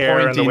like the Super hair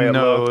and the pointy way it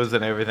looked. nose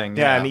and everything.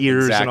 Yeah, and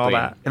ears and all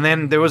exactly. that. And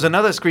then there was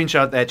another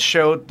screenshot that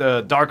showed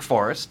the Dark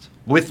Forest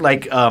with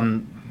like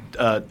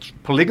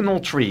polygonal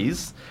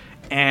trees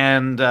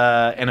and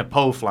a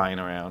Poe flying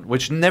around,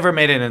 which never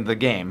made it into the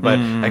game. But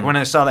like when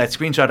I saw that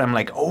screenshot, I'm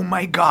like, oh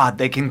my god,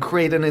 they can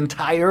create an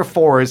entire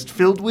forest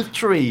filled with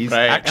trees,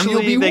 Right. and Actually,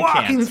 you'll be they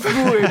walking can't.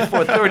 through it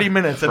for 30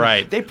 minutes. And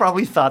Right. They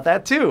probably thought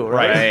that too,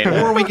 right?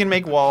 Or we can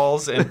make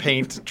walls and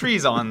paint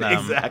trees on them.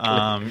 Exactly.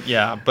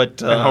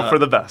 But And hope for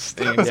the best.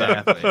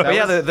 exactly. But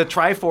yeah, the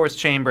Triforce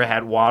chamber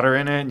had water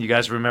in it. You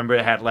guys remember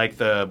it had like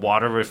the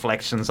water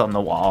reflections on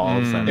the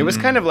walls. And It was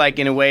kind of like,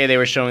 in a way, they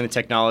were showing the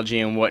technology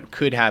and what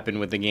could happen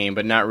with the game,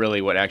 but not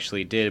really what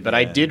actually did. But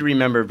I did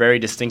remember very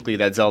distinctly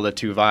that Zelda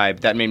 2 vibe.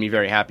 That made me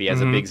very happy as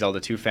a big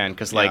Zelda 2 fan,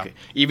 because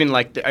even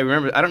like I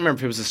don't remember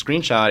if it was a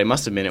screenshot. It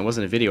must have been. It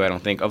wasn't a video, I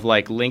don't think, of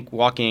like Link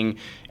walking,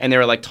 and there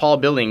were like tall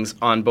buildings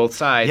on both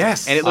sides.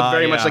 Yes, and it looked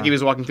very much like he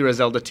was walking through a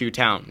Zelda 2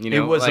 town. You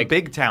know, it was like, a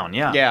big town.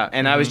 Yeah, yeah,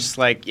 and I was just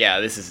like,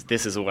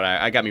 this is what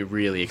I got me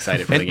really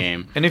excited for the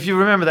game. And if you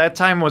remember, that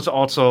time was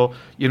also,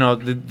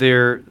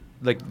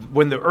 like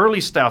when the early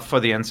stuff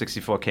for the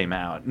N64 came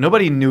out,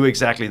 nobody knew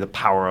exactly the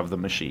power of the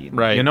machine.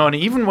 Right. And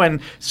even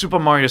when Super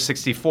Mario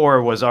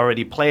 64 was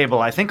already playable,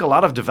 I think a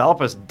lot of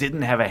developers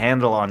didn't have a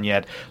handle on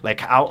yet,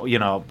 like how,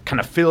 kind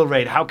of fill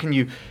rate, how can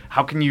you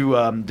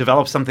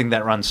develop something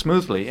that runs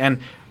smoothly. And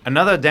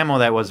another demo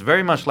that was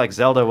very much like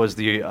Zelda was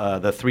the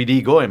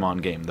 3D Goemon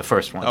game, the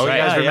first one. Oh, so you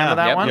guys remember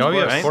that one? Oh,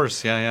 yeah, right? Of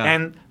course. Yeah.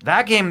 And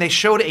that game, they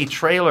showed a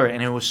trailer,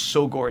 and it was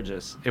so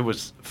gorgeous. It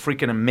was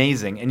freaking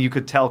amazing. And you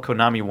could tell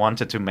Konami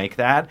wanted to make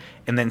that,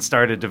 and then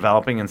started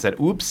developing and said,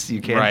 oops,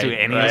 you can't do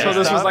any of that. So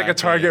this was like a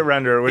target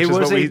render, which is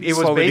what we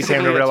slowly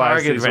became to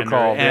realize these were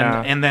called.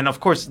 And then, of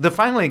course, the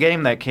final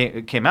game that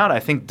came out, I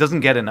think,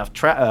 doesn't get enough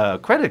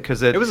credit,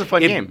 because it was a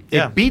fun game.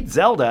 It beat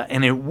Zelda,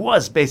 and it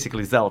was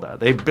basically Zelda.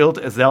 They built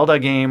a Zelda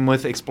game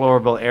with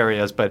explorable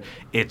areas, but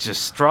it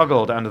just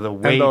struggled under the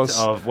weight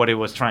of what it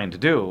was trying to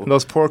do.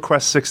 Those poor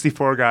Quest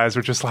 64 guys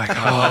were just like,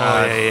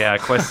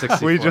 Quest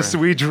 64.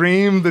 we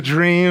dreamed the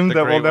dream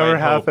that will never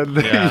happen.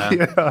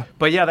 Yeah.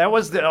 But that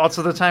was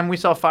also the time we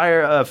saw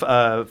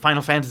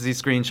Final Fantasy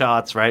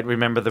screenshots, right?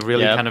 Remember the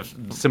really kind of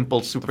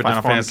simple Super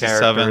Final Fantasy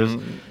characters.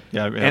 7.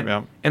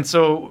 Yeah. And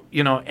so,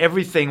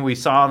 everything we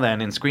saw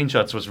then in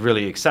screenshots was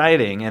really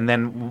exciting. And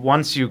then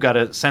once you got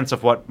a sense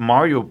of what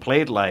Mario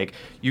played like,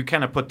 you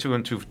kind of put two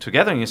and two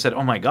together and you said,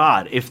 oh my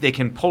God, if they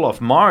can pull off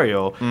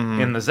Mario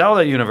in the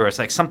Zelda universe,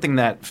 like something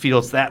that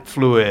feels that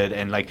fluid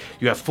and like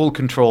you have full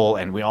control,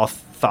 and we all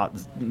thought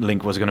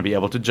Link was going to be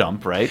able to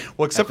jump, right?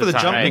 Well, except for the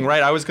jumping,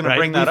 right? I was going to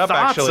bring that up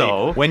actually.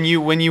 So. When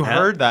you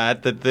heard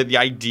that the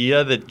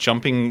idea that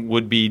jumping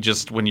would be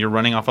just when you're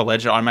running off a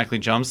ledge, it automatically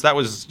jumps. That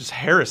was just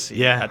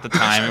heresy at the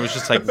time. It was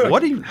just like,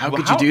 what do you? How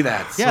could you do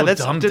that? Yeah,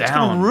 that's going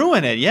to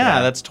ruin it.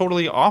 Yeah, that's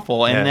totally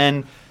awful. And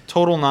then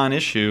total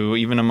non-issue,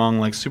 even among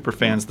like super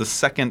fans, the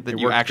second that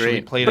you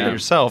actually played it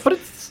yourself.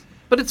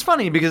 But it's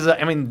funny because,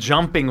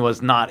 jumping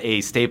was not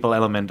a staple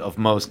element of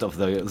most of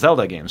the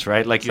Zelda games,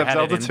 right? Like you had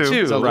Zelda it in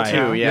 2. Zelda 2,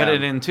 yeah. You had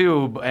it in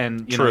 2,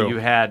 and you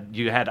had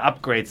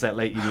upgrades that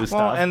let you do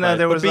stuff. And then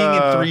there was being in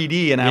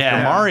 3D and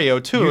after Mario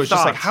too, it was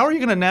just like, how are you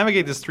going to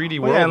navigate this 3D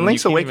world? And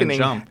Link's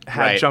Awakening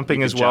had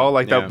jumping as well,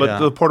 like that. But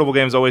the portable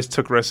games always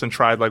took risks and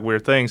tried like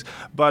weird things.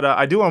 But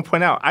I do want to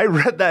point out, I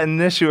read that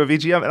in an issue of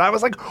EGM, and I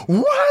was like,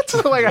 what?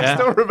 I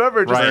still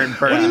remember.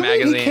 Just what do you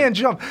mean he can't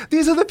jump?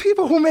 These are the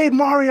people who made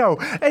Mario,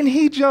 and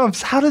he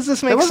jumps. How does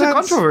this make sense? There was a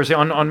controversy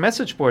on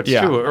message boards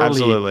too.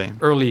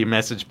 Early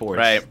message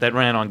boards that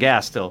ran on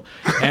gas still,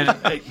 and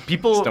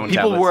people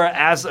were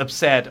as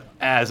upset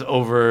as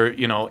over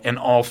an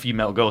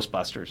all-female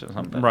Ghostbusters or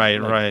something.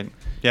 Right.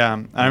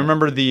 Yeah, I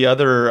remember the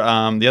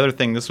other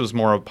thing. This was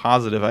more of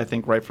positive, I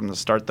think, right from the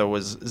start. Though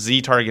was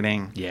Z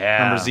targeting.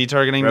 Yeah, remember Z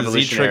targeting? The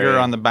Z trigger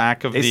on the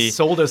back of the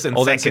sold us in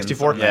old seconds.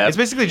 N64. Yeah, it's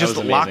basically just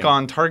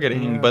lock-on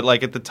targeting. But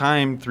like at the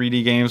time,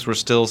 3D games were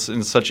still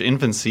in such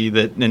infancy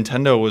that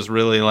Nintendo was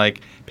really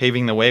like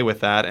paving the way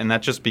with that, and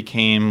that just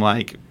became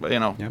like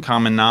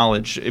common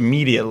knowledge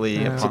immediately.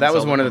 Yeah. So that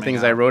was one of the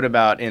things I wrote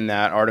about in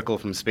that article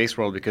from Space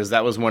World, because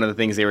that was one of the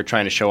things they were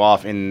trying to show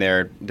off in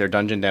their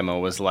dungeon demo,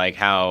 was like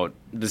how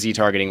the Z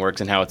targeting works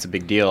and how it's a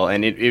big deal,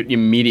 and it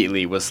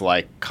immediately was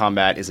like,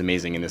 combat is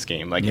amazing in this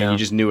game. Like you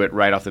just knew it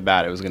right off the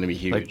bat. It was going to be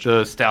huge. Like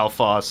the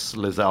Stalfos,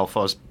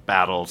 Lizalfos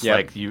battles,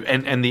 like you,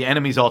 and the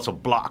enemies also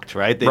blocked,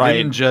 right? They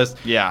didn't just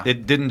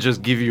it didn't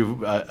just give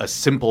you a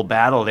simple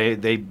battle.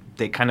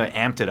 They kind of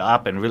amped it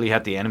up and really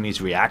had the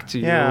enemies react to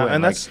you. Yeah,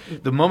 and like, that's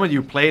the moment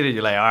you played it,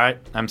 you're like, all right,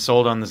 I'm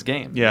sold on this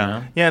game.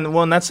 Yeah,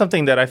 and that's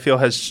something that I feel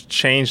has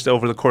changed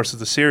over the course of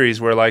the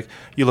series. Where like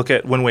you look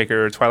at Wind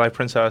Waker or Twilight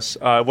Princess,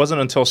 it wasn't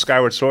until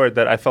Skyward Sword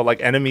that I felt like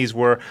enemies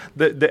were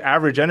the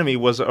average enemy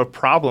was a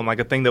problem, like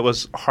a thing that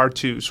was hard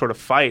to sort of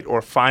fight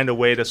or find a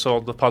way to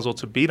solve the puzzle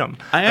to beat them.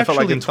 I felt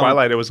like in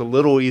Twilight it was a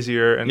little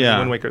easier, and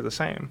Wind Waker the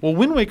same. Well,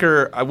 Wind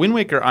Waker,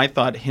 I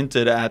thought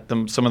hinted at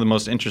some of the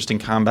most interesting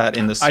combat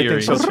in the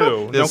series. I think so too.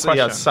 No question.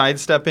 Yeah,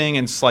 sidestepping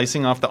and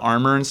slicing off the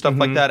armor and stuff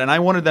like that. And I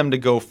wanted them to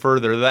go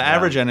further. The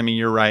average enemy,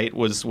 you're right,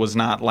 was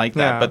not like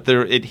that. But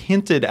it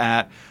hinted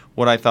at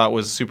what I thought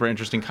was super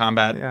interesting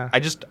combat. Yeah.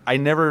 I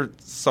never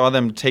saw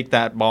them take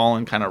that ball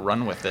and kind of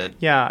run with it.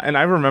 Yeah, and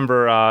I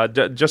remember,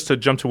 just to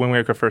jump to Wind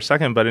Waker for a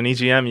second, but in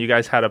EGM you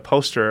guys had a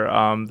poster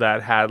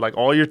that had like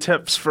all your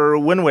tips for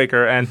Wind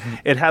Waker, and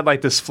it had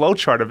like this flow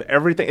chart of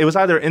everything. It was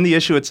either in the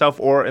issue itself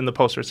or in the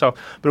poster itself,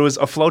 but it was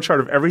a flow chart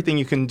of everything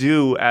you can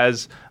do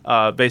as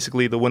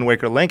basically the Wind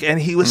Waker Link, and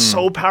he was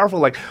so powerful.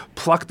 Like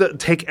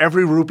take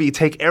every rupee,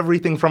 take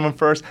everything from him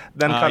first,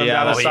 then cut him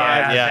down the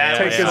side,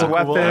 take his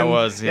weapon. Cool. That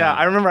was,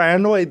 I remember I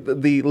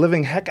annoyed the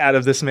living heck out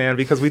of this man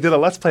because we did a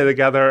Let's Play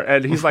together,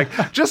 and he's like,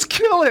 "Just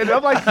kill it."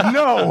 I'm like,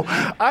 "No,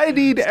 I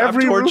need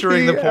every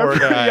torturing rupee, the poor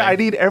guy. I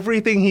need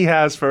everything he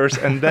has first,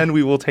 and then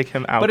we will take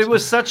him out." But it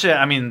was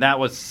that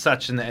was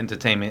such an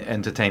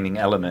entertaining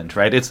element,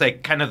 right? It's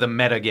like kind of the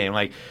meta game.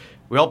 Like,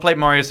 we all played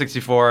Mario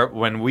 64.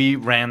 When we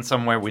ran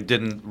somewhere, we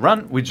didn't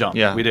run, we jumped.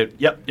 Yeah. We did,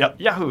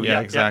 Yahoo,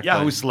 exactly.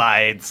 Yahoo,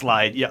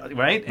 slide, yeah,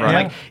 right? And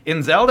like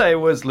in Zelda, it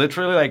was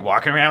literally like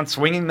walking around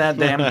swinging that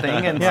damn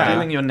thing and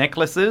stealing your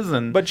necklaces.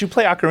 But you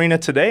play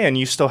Ocarina today, and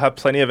you still have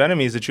plenty of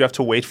enemies that you have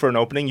to wait for an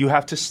opening. You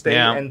have to stay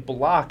and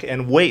block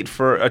and wait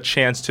for a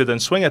chance to then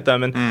swing at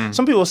them. And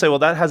some people say, well,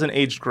 that hasn't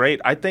aged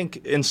great. I think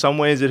in some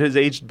ways it has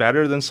aged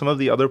better than some of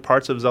the other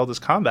parts of Zelda's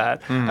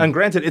combat. And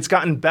granted, it's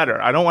gotten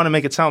better. I don't want to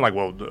make it sound like,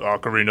 well,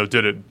 Ocarina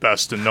did it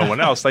best and no one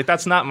else. Like,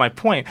 that's not my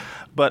point.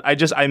 But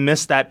I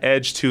miss that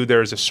edge to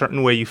there's a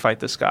certain way you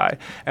fight this guy.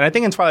 And I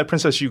think in Twilight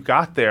Princess you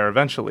got there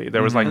eventually.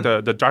 There was like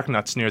the dark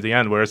nuts near the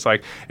end where it's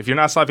like, if you're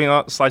not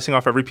slicing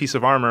off every piece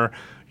of armor,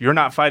 you're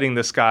not fighting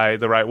this guy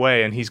the right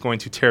way, and he's going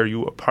to tear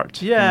you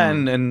apart. Yeah,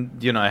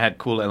 and you know, it had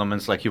cool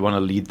elements like you want to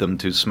lead them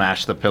to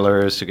smash the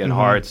pillars to get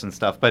hearts and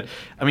stuff. But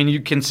I mean, you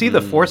can see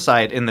the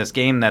foresight in this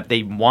game that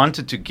they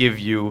wanted to give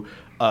you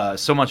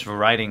so much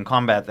variety in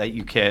combat that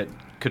you could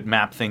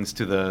map things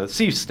to the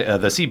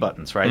C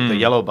buttons, right? The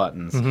yellow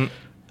buttons.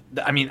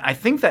 I mean, I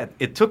think that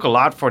it took a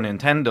lot for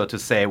Nintendo to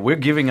say, we're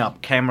giving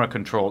up camera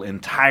control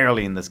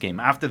entirely in this game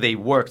after they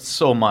worked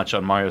so much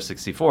on Mario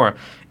 64,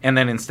 and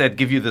then instead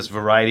give you this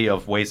variety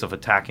of ways of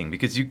attacking.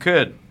 Because you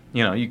could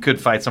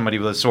fight somebody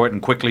with a sword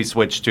and quickly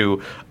switch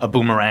to a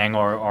boomerang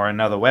or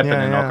another weapon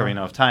in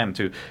Ocarina of Time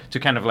to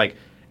kind of like,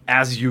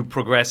 as you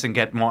progress and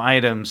get more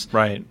items,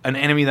 an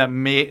enemy that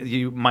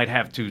you might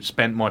have to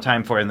spend more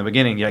time for in the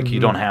beginning, you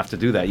don't have to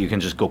do that. You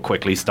can just go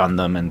quickly stun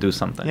them and do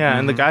something. Yeah,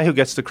 and the guy who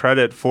gets the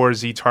credit for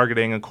Z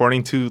targeting,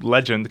 according to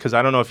legend, because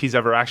I don't know if he's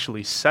ever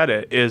actually said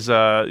it, is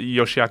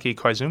Yoshiaki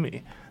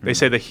Koizumi. They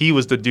say that he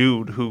was the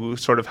dude who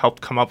sort of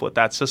helped come up with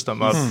that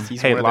system of,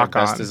 he's hey, one of lock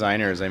their best on.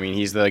 designers. I mean,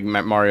 he's the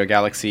Mario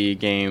Galaxy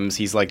games.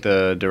 He's like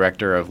the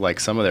director of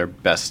like some of their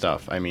best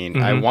stuff. I mean,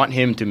 I want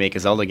him to make a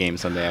Zelda game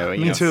someday.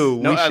 Me too.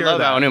 No, I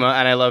love Aonuma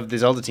and I love the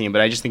Zelda team,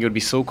 but I just think it would be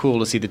so cool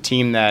to see the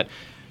team that,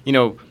 you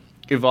know,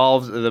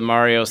 evolved the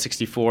Mario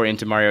 64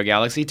 into Mario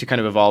Galaxy to kind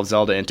of evolve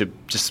Zelda into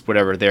just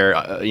whatever their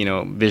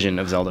vision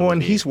of Zelda. Well,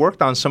 and he's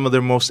worked on some of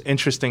their most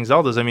interesting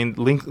Zeldas. I mean,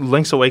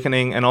 Link's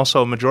Awakening and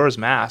also Majora's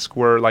Mask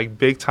were like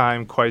big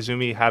time.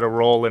 Koizumi had a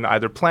role in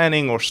either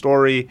planning or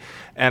story,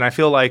 and I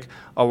feel like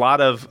a lot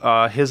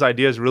of his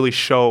ideas really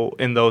show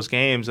in those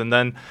games. And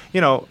then,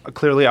 you know,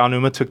 clearly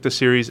Aonuma took the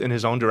series in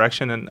his own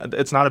direction, and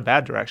it's not a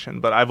bad direction.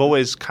 But I've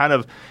always kind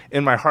of,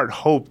 in my heart,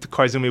 hoped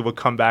Koizumi would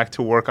come back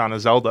to work on a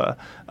Zelda.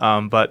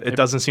 But it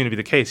doesn't seem to be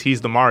the case.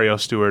 He's the Mario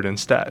steward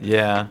instead.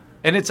 Yeah.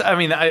 And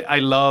I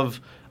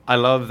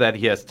love that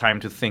he has time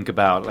to think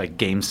about like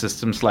game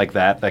systems like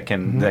that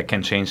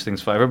can change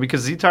things forever,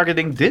 because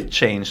Z-targeting did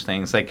change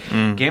things. Like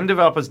game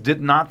developers did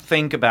not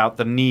think about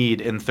the need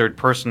in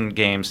third-person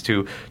games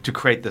to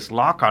create this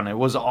lock-on. It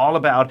was all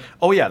about,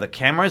 the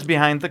camera is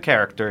behind the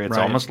character. It's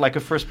almost like a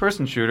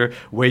first-person shooter.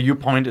 Where you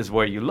point is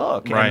where you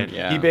look. Right.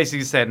 And he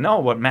basically said, no,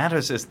 what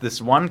matters is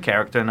this one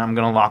character, and I'm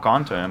going to lock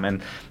onto him.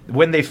 And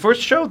when they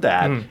first showed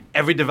that,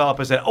 every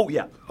developer said, oh,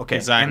 yeah, okay.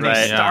 Exactly. And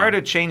they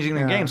started changing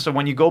the game. So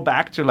when you go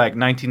back to like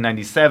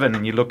 1997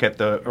 and you look at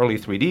the early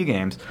 3D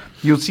games,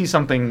 you'll see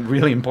something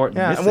really important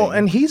missing. Well,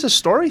 and he's a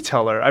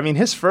storyteller. I mean,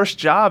 his first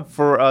job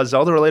for a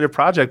Zelda-related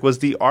project was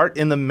the art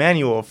in the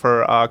manual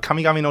for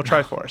Kamigami no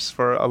Triforce,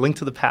 for A Link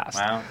to the Past.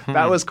 Wow.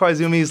 That was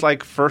Koizumi's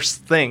like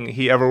first thing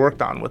he ever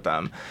worked on with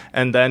them.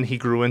 And then he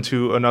grew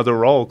into another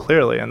role,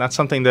 clearly. And that's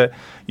something that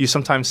you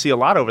sometimes see a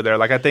lot over there.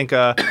 Like, I think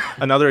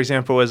another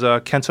example is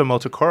Kento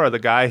Motokura, the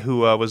guy who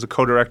was the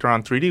co-director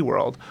on 3D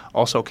World,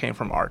 also came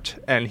from art.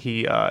 And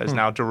he is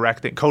now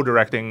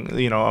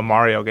co-directing, a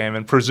Mario game.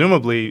 And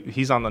presumably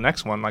he's on the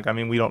next one. Like, I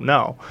mean, we don't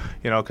know,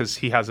 because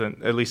he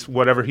hasn't, at least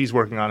whatever he's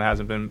working on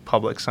hasn't been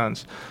public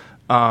since.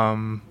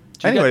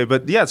 Anyway,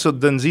 but yeah, so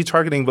then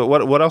Z-targeting, but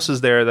what else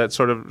is there that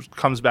sort of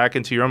comes back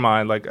into your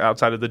mind, like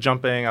outside of the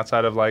jumping,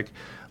 outside of like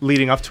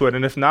leading up to it?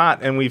 And if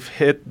not, and we've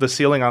hit the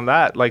ceiling on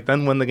that, like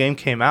then when the game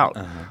came out,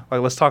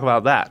 like let's talk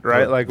about that,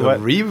 right?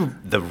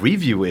 The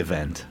review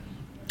event.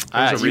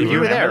 You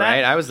were there,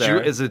 right? I was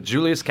there. Is it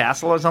Julius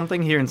Castle or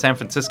something here in San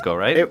Francisco,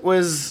 right? It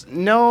was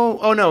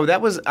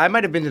I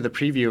might have been to the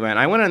preview event.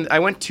 I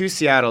went to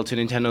Seattle to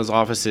Nintendo's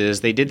offices.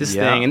 They did this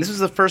thing, and this was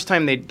the first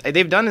time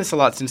they've done this a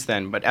lot since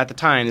then. But at the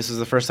time, this was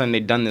the first time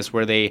they'd done this,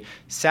 where they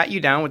sat you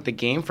down with the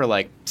game for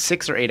like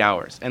 6 or 8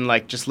 hours and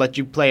like just let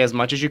you play as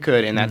much as you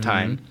could in that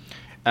time,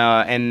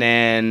 and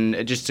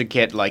then just to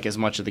get like as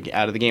much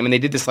out of the game. And they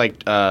did this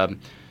like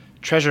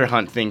treasure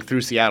hunt thing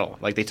through Seattle.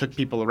 Like they took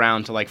people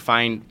around to like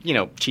find,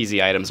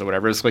 cheesy items or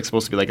whatever. It was like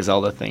supposed to be like a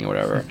Zelda thing or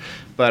whatever.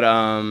 But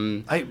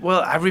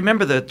I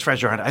remember the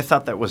treasure hunt. I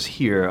thought that was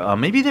here.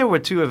 Maybe there were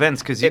 2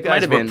 events because you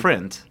guys were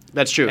print.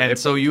 That's true. And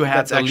so you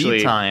had the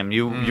lead time.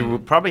 You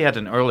probably had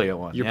an earlier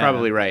one. You're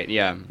probably right.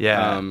 Yeah.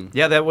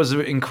 Yeah. That was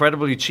an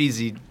incredibly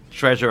cheesy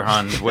treasure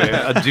hunt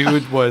where a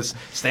dude was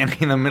standing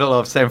in the middle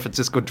of San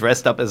Francisco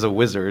dressed up as a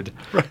wizard.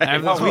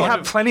 Right. We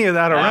have plenty of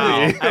that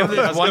already. I have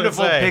this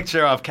wonderful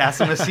picture of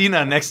Casa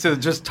Messina next to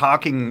just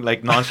talking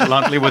like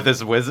nonchalantly with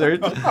this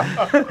wizard.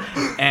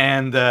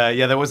 And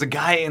there was a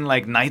guy in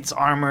like knight's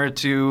armor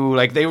too.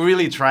 Like they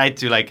really tried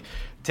to like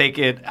take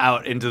it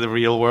out into the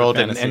real world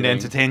and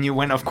entertain you.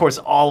 When, of course,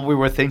 all we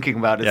were thinking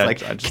about is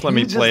just let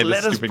me play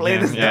this stupid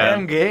game. This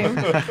damn game.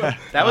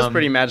 That was a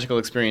pretty magical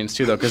experience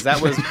too, though, because that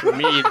was for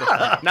me,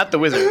 not the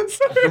wizard.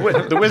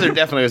 The wizard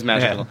definitely was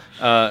magical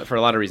for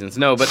a lot of reasons.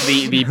 No, but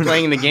the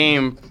playing the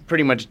game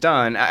pretty much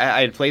done.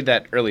 I had played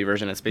that early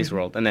version at Space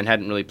World and then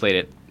hadn't really played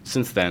it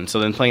since then. So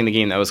then playing the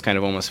game that was kind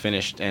of almost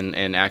finished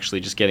and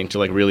actually just getting to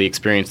like really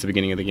experience the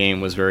beginning of the game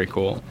was very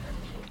cool.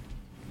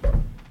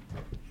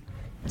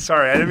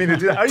 Sorry, I didn't mean to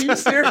do that. Are you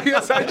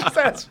serious? I just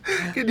asked.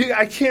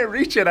 I can't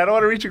reach it. I don't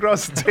want to reach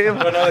across the table.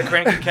 Another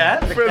cranky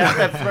cat?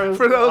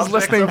 For those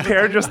listening,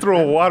 Pear just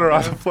threw water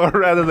on the floor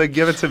rather than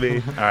give it to me.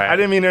 All right. I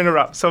didn't mean to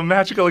interrupt. So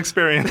magical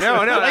experience. No.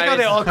 I like how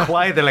they're all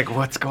quiet. They're like,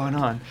 what's going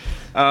on?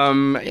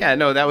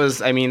 That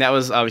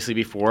was obviously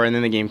before, and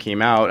then the game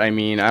came out. I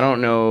mean, I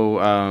don't know.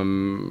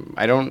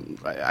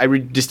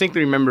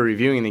 Distinctly remember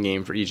reviewing the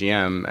game for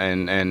EGM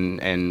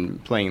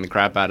and playing the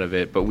crap out of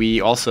it. But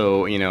we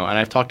also, and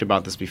I've talked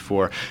about this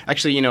before.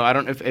 Actually, I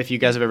don't know if you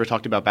guys have ever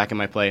talked about Back in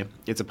My Play.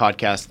 It's a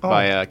podcast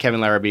by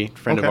Kevin Larrabee,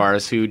 friend of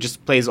ours, who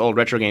just plays old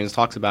retro games,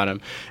 talks about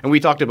them. And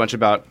we talked a bunch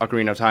about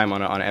Ocarina of Time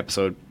on an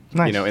episode.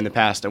 Nice. In the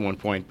past at one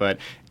point. But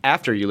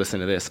after you listen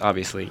to this,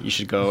 obviously, you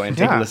should go and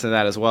take a listen to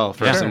that as well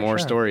for some more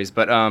stories.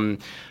 But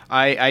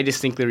I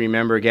distinctly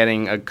remember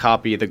getting a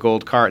copy of the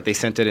gold cart. They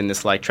sent it in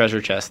this like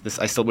treasure chest,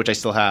 which I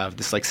still have,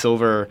 this like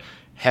silver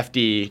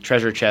hefty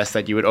treasure chest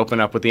that you would open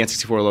up with the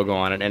N64 logo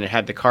on it, and it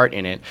had the cart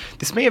in it.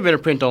 This may have been a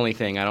print-only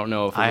thing. I don't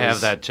know if it I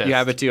have that chest. You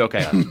have it too?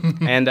 Okay.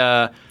 And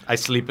I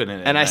sleep in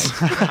it. And I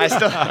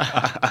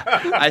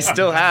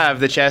still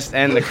have the chest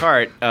and the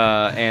cart.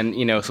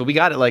 So we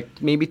got it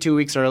like maybe 2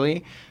 weeks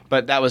early.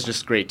 But that was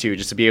just great, too,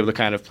 just to be able to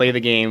kind of play the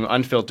game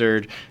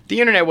unfiltered. The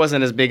internet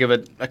wasn't as big of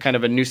a kind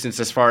of a nuisance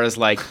as far as,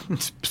 like,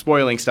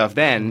 spoiling stuff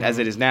then as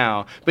it is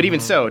now. But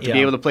even so, to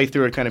be able to play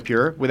through it kind of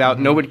pure without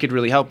nobody could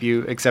really help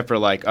you except for,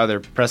 like,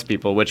 other press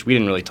people, which we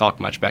didn't really talk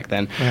much back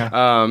then.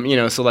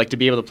 Yeah. So, like, to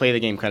be able to play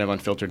the game kind of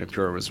unfiltered and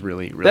pure was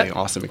really, really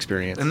awesome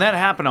experience. And that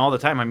happened all the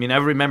time. I mean, I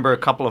remember a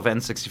couple of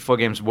N64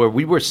 games where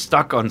we were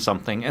stuck on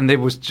something and there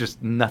was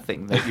just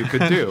nothing that you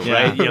could do,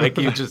 right?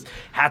 You just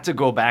had to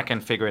go back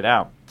and figure it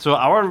out. So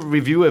our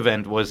review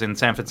event was in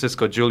San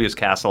Francisco, Julius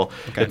Castle.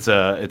 Okay.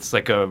 It's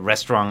like a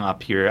restaurant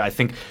up here. I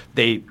think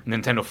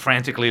Nintendo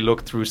frantically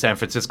looked through San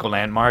Francisco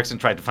landmarks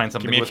and tried to find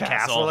something with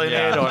castle in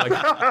it, or like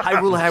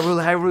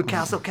Hyrule,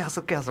 castle.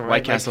 Right?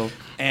 White Castle.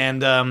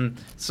 And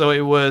so it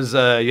was.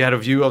 You had a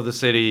view of the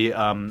city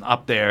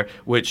up there,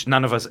 which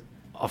none of us,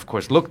 of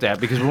course, looked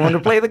at because we wanted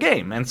to play the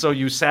game. And so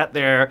you sat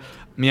there.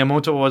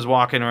 Miyamoto was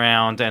walking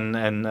around, and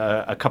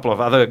a couple of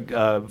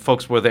other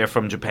folks were there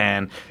from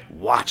Japan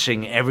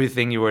watching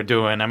everything you were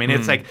doing. I mean,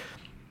 it's like,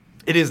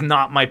 it is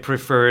not my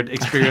preferred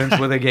experience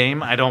with a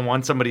game. I don't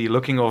want somebody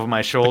looking over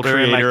my shoulder.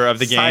 The creator and of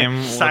the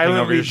game silently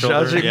looking over your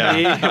shoulder.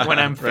 Judging me when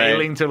I'm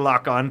failing to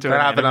lock onto an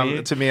enemy. That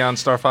happened to me on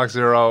Star Fox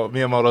Zero.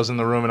 Miyamoto's in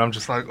the room, and I'm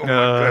just like, oh my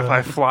God, if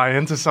I fly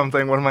into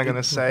something, what am I going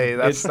to say?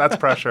 That's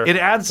pressure. It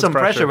adds some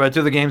pressure, but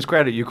to the game's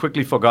credit, you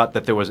quickly forgot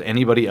that there was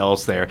anybody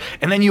else there.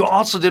 And then you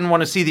also didn't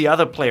want to see the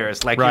other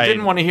players. Like, you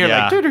didn't want to hear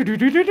like,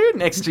 do-do-do-do-do-do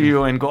next to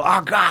you and go,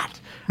 oh, God.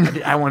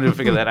 I wanted to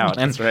figure that out.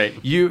 And that's right.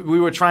 We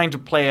were trying to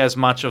play as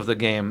much of the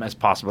game as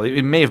possible.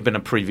 It may have been a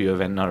preview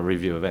event, not a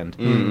review event,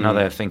 now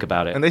that I think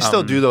about it. And they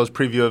still do those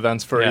preview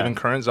events for even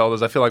current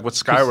Zeldas. I feel like with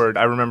Skyward,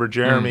 I remember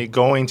Jeremy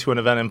going to an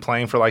event and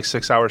playing for like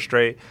 6 hours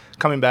straight,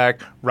 coming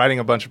back, writing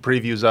a bunch of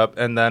previews up,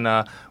 and then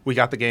we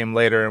got the game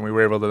later and we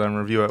were able to then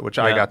review it, which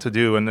I got to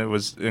do, and it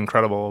was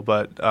incredible.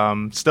 But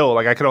still,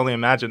 like, I could only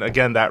imagine,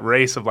 again, that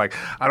race of like,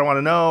 I don't want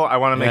to know, I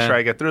want to make sure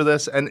I get through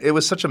this. And it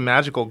was such a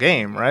magical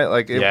game, right?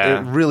 Like, it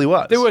really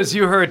was.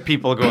 You heard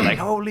people go like,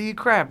 holy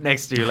crap,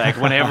 next to you. Like,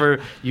 whenever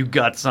you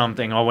got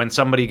something, or when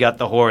somebody got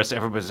the horse,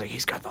 everybody's like,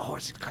 he's got the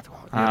horse.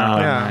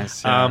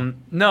 Nice.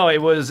 No,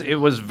 it was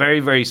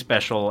very, very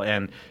special.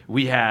 And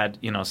we had,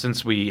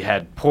 since we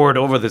had poured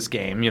over this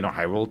game,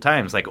 Hyrule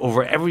Times, like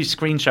over every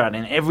screenshot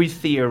and every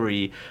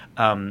theory,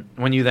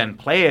 when you then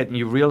play it and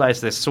you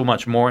realize there's so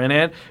much more in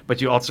it,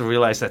 but you also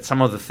realize that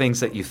some of the things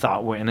that you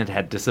thought were in it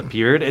had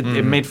disappeared,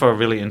 it made for a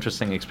really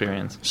interesting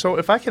experience. So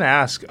if I can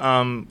ask,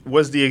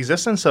 was the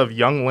existence of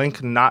young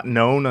Link not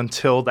known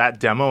until that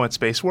demo at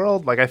Space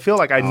World? Like, I feel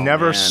like I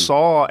never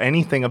saw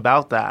anything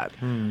about that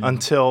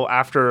until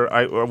after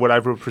what I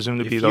would presume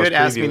to be those previews. If you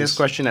had asked me this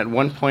question at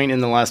one point in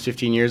the last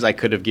 15 years, I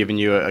could have given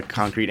you a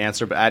concrete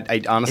answer, but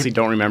I honestly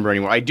don't remember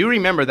anymore. I do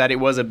remember that it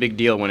was a big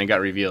deal when it got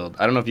revealed.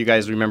 I don't know if you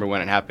guys remember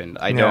when it happened.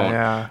 I don't.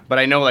 Yeah. But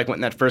I know, like,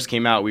 when that first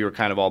came out, we were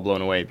kind of all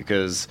blown away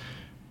because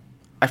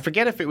I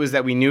forget if it was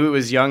that we knew it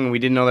was young and we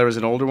didn't know there was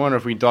an older one, or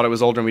if we thought it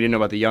was older and we didn't know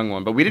about the young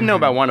one. But we didn't know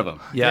about one of them.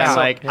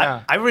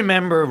 Yeah. I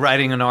remember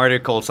writing an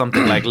article,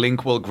 something like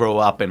Link will grow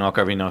up in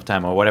Ocarina of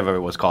Time, or whatever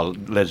it was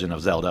called, Legend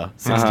of Zelda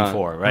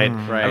 64, right?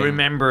 Right. I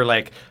remember,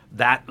 like,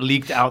 that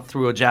leaked out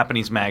through a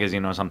Japanese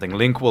magazine or something.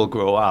 Link will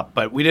grow up,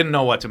 but we didn't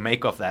know what to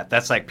make of that.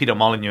 That's like Peter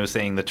Molyneux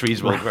saying the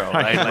trees will grow,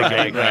 right?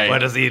 Like,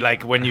 what is he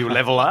like when you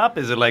level up?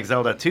 Is it like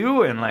Zelda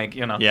 2? And like,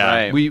 you know,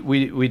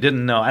 we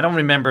didn't know. I don't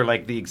remember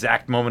like the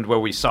exact moment where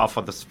we saw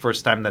for the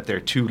first time that there are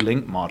two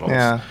Link models.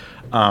 Yeah.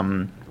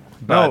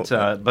 But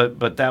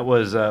that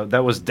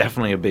was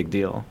definitely a big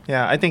deal.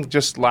 Yeah, I think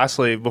just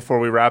lastly, before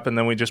we wrap and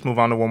then we just move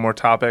on to one more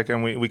topic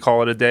and we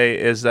call it a day,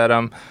 is that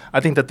I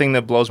think the thing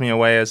that blows me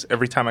away is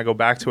every time I go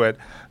back to it,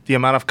 the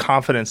amount of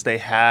confidence they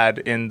had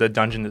in the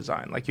dungeon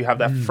design. Like, you have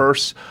that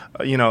first,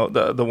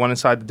 the one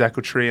inside the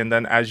Deku Tree, and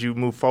then as you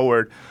move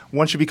forward,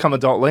 once you become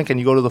Adult Link and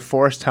you go to the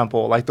Forest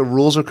Temple, like, the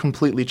rules are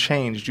completely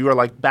changed. You are,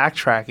 like,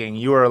 backtracking.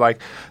 You are,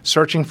 like,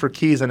 searching for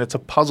keys, and it's a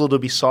puzzle to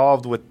be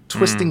solved with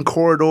twisting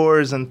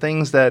corridors and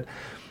things that,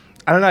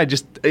 I don't know,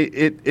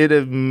 it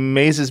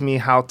amazes me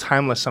how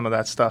timeless some of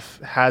that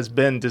stuff has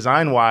been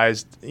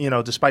design-wise,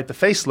 despite the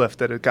facelift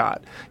that it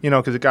got,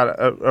 because it got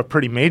a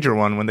pretty major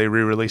one when they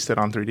re-released it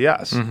on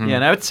 3DS. Yeah,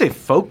 and I would say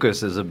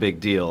focus is a big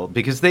deal,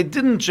 because they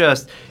didn't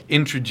just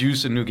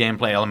introduce a new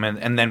gameplay element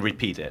and then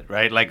repeat it,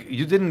 right? Like,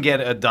 you didn't get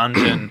a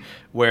dungeon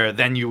where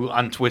then you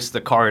untwist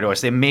the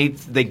corridors.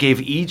 They gave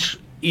each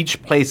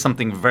place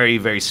something very,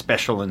 very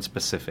special and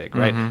specific,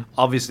 right?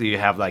 Obviously, you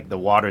have like the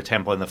water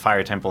temple and the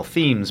fire temple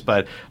themes,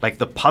 but like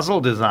the puzzle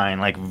design,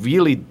 like,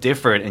 really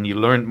differed, and you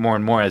learned more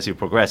and more as you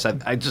progress.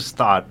 I just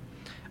thought,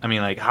 I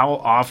mean, like, how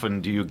often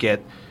do you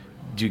get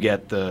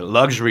the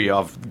luxury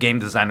of game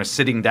designers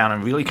sitting down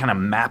and really kind of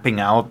mapping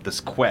out this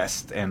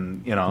quest?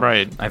 And,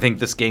 right. I think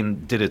this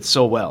game did it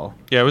so well.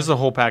 Yeah, it was the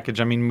whole package.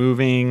 I mean,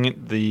 moving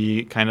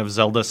the kind of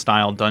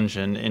Zelda-style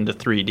dungeon into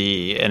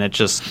 3D, and it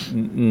just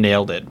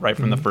nailed it right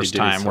from the first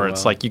time, where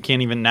it's like you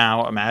can't even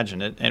now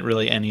imagine it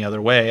really any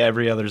other way.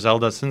 Every other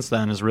Zelda since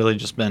then has really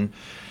just been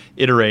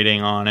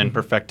iterating on and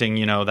perfecting,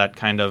 that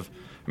kind of...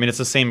 I mean, it's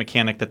the same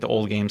mechanic that the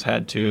old games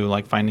had too,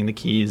 like finding the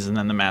keys and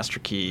then the master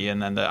key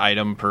and then the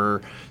item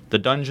per the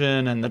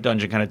dungeon, and the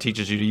dungeon kind of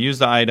teaches you to use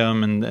the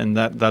item and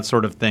that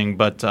sort of thing.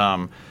 But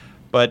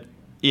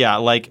yeah,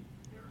 like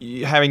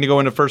having to go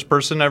into first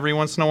person every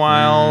once in a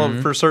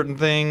while for certain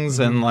things,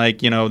 and like,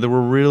 there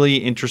were really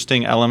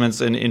interesting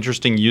elements and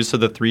interesting use of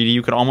the 3D.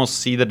 You could almost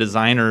see the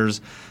designers,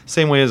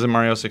 same way as in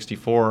Mario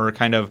 64,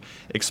 kind of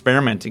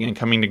experimenting and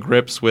coming to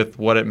grips with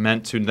what it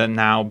meant to then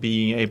now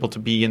be able to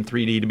be in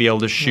 3D, to be able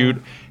to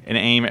shoot and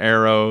aim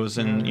arrows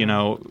and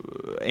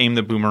aim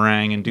the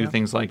boomerang and do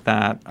things like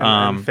that.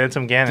 And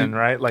Phantom Ganon,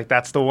 right? Like,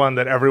 that's the one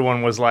that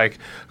everyone was like...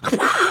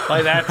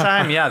 By that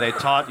time, yeah, they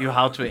taught you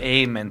how to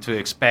aim and to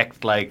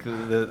expect like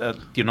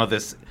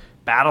this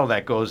battle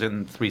that goes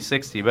in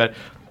 360. But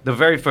the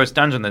very first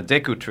dungeon, the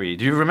Deku Tree,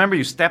 do you remember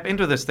you step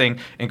into this thing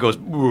and it goes,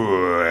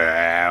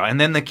 and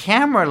then the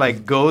camera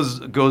like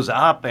goes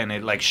up and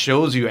it like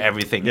shows you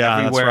everything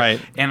everywhere.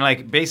 That's right. And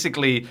like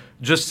basically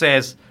just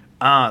says,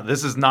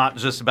 this is not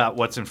just about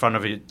what's in front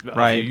of you.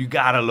 Right. You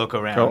got to look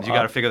around. You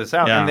got to figure this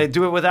out. Yeah. And they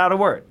do it without a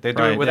word. They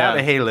do it without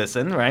a hey,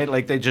 listen, right?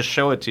 Like, they just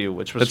show it to you,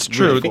 which was That's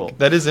really true. cool.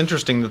 That is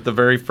interesting that the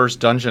very first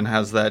dungeon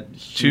has that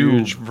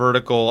huge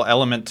vertical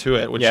element to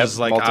it, which is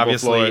like,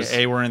 obviously, floors.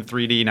 Hey, we're in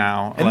 3D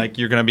now. And like,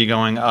 you're going to be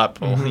going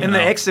up. And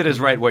the exit is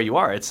right where you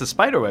are. It's the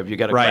spider web. You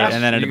got to crash.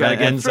 And then it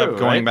ends up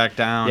going back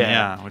down.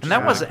 Which and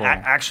that was cool.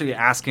 Actually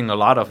asking a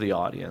lot of the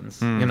audience.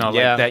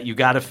 That you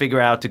got to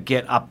figure out to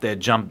get up there,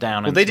 jump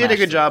down. Well, they did a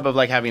good job of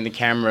like having the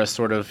camera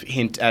sort of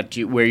hint at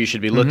you where you should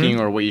be looking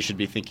or what you should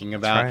be thinking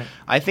about. Right.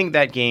 I think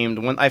that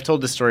game, I've told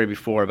this story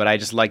before, but I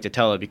just like to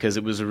tell it because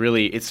it's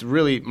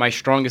really my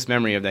strongest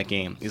memory of that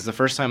game. Is the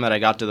first time that I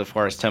got to the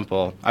Forest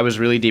Temple, I was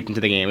really deep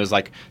into the game. It was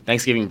like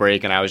Thanksgiving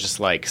break, and I was just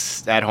like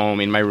at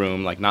home in my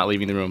room, like not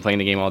leaving the room, playing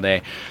the game all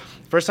day.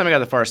 First time I got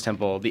to the Forest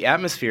Temple, the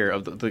atmosphere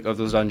of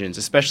those dungeons,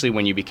 especially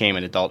when you became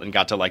an adult and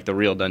got to like the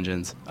real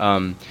dungeons,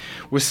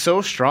 was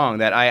so strong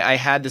that I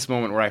had this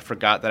moment where I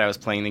forgot that I was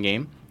playing the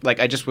game. Like,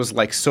 I just was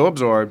like so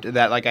absorbed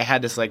that like I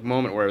had this like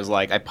moment where it was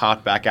like I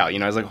popped back out.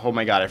 I was like, oh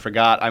my god, I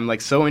forgot. I'm like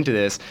so into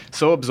this,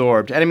 so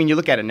absorbed. And I mean, you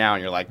look at it now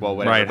and you're like, well,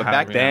 whatever. Right, but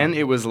back then,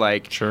 it was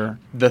like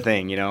the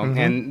thing,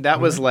 and that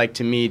was like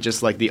to me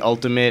just like the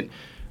ultimate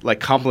like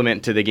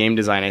complement to the game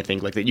design. I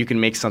think like that you can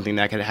make something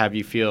that could have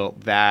you feel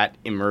that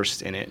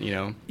immersed in it.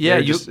 Yeah,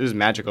 it was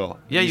magical.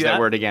 Use that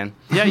word again.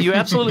 Yeah, you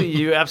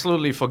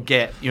absolutely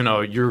forget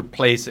your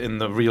place in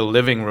the real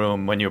living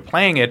room when you're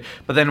playing it.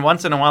 But then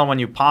once in a while, when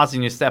you pause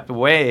and you step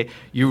away,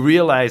 you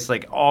realize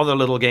like all the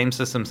little game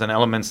systems and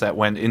elements that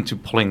went into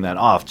pulling that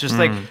off. Just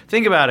like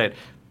think about it.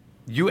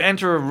 You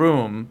enter a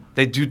room,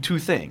 they do two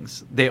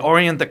things. They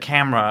orient the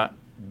camera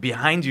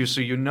behind you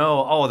so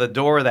the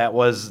door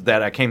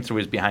that I came through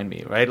is behind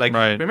me, right? Like,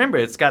 remember,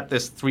 it's got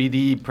this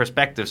 3D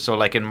perspective. So,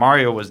 like, in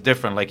Mario was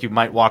different. Like, you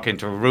might walk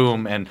into a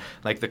room and,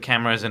 like, the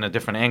camera is in a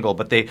different angle.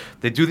 But they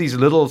do these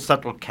little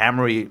subtle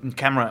camera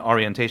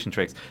orientation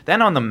tricks.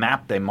 Then on the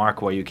map, they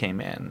mark where you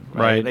came in,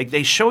 right? Like,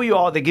 they show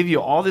you they give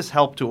you all this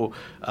help to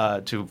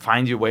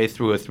find your way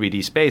through a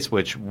 3D space,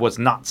 which was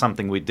not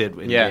something we did in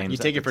games. Yeah, you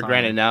take it for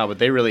granted now, but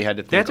they really had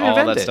to think all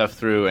that stuff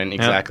through. And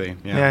exactly.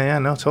 Yeah,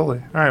 no, totally.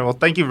 All right, well,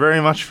 thank you very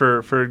much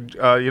for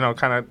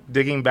kind of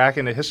digging back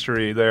into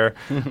history there.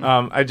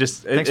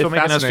 Thanks for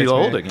making us feel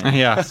old again.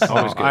 Yeah,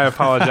 I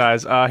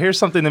apologize. Here's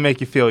something to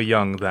make you feel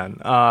young. Then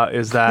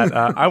is that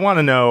I want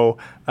to know,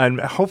 and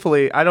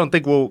hopefully I don't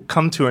think we'll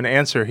come to an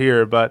answer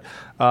here, but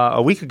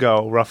a week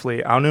ago,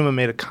 roughly, Aonuma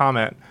made a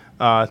comment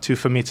to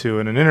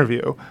Famitsu in an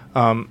interview.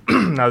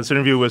 Now this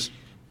interview was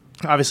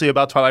obviously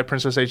about Twilight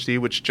Princess HD,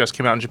 which just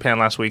came out in Japan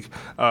last week.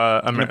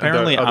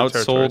 Apparently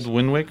outsold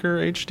Wind Waker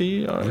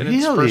HD in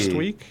its first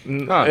week.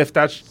 If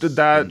that's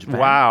that,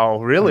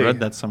 wow, really? I read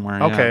that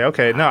somewhere.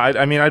 Okay. No,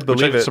 I mean, I'd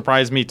believe it.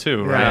 Surprised me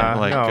too, right? Yeah,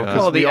 like,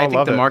 I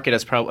think the market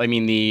has probably. I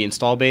mean, the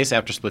install base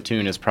after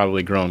Splatoon has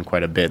probably grown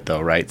quite a bit, though,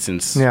 right?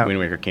 Since Wind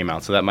Waker came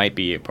out, so that might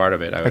be a part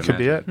of it. That could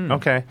be it.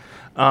 Okay.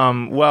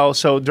 Well,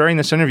 so during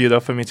this interview, though,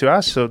 Famitsu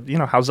asked,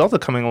 how's Zelda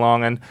coming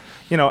along? And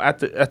at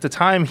the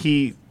time,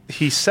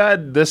 he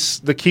said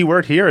the key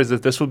word here is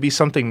that this would be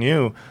something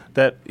new,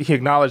 that he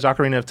acknowledged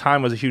Ocarina of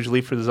Time was a huge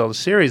leap for the Zelda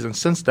series. And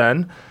since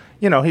then,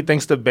 he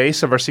thinks the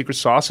base of our secret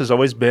sauce has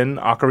always been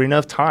Ocarina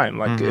of Time.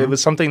 Like, it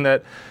was something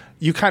that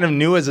you kind of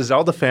knew as a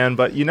Zelda fan,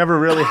 but you never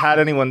really had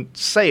anyone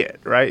say it,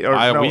 right?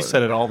 We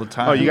said it all the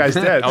time. Oh, you guys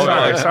did?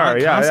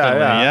 Sorry.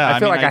 Yeah. I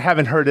feel like I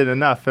haven't heard it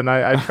enough, and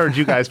I've heard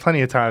you guys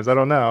plenty of times. I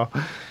don't know.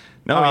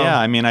 No,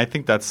 I mean, I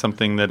think that's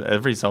something that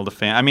every Zelda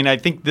fan... I mean, I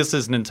think this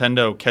is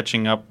Nintendo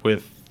catching up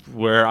with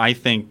where I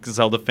think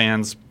Zelda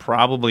fans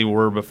probably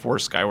were before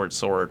Skyward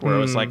Sword, where it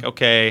was like,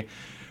 okay,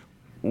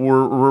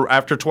 we're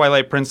after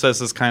Twilight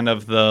Princess is kind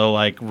of the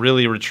like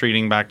really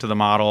retreating back to the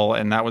model,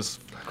 and that was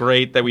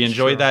great that we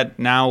enjoyed that.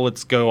 Now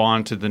let's go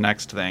on to the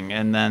next thing.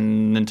 And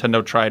then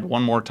Nintendo tried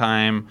one more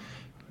time.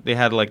 They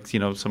had like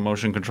some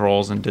motion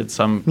controls and did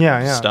some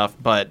stuff,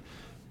 but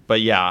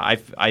yeah,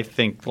 I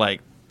think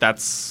like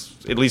that's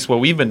at least what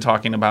we've been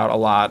talking about a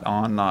lot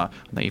on the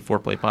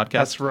E4 Play podcast.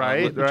 That's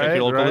right. Check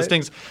your local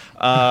listings.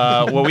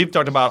 What we've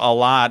talked about a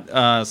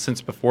lot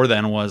since before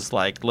then was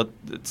like,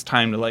 it's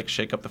time to like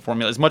shake up the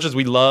formula. As much as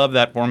we love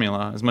that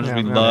formula, as much as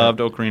we loved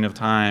Ocarina of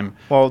Time.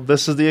 Well,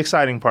 this is the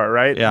exciting part,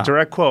 right? Yeah.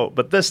 Direct quote.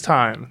 But this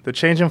time, the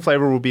change in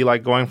flavor will be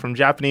like going from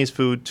Japanese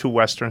food to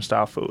Western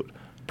style food.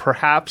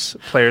 Perhaps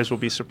players will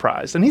be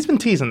surprised. And he's been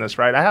teasing this,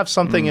 right? I have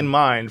something in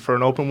mind for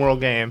an open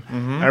world game.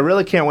 And I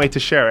really can't wait to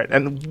share it.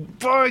 And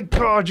by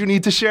God, you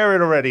need to share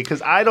it already,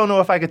 because I don't know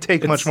if I could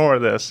take much more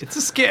of this. It's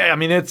a scary. I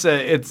mean,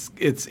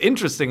 it's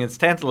interesting. It's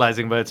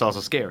tantalizing, but it's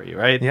also scary,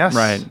 right? Yes.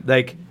 Right.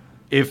 Like,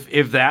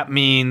 if that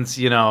means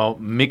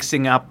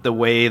mixing up the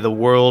way the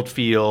world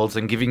feels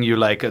and giving you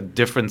like a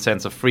different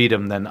sense of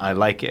freedom, then I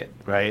like it,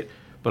 right?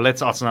 But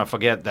let's also not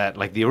forget that,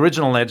 like, the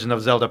original Legend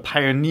of Zelda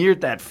pioneered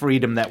that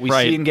freedom that we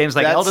see in games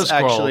like Elder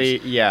Scrolls,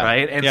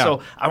 right? And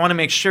so I want to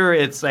make sure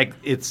it's like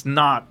it's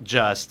not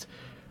just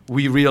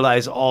we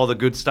realize all the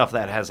good stuff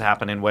that has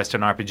happened in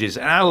Western RPGs,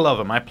 and I love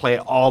them. I play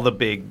all the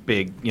big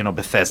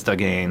Bethesda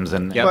games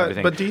and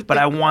everything. But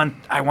I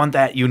want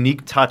that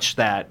unique touch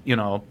that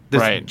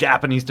this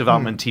Japanese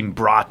development team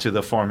brought to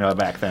the formula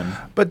back then.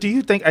 But do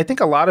you think? I think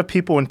a lot of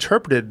people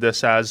interpreted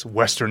this as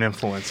Western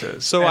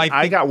influences. So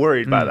I got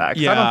worried by that,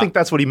 because I don't think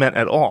that's what he meant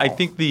at all. I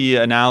think the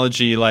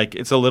analogy, like,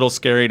 it's a little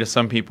scary to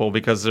some people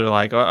because they're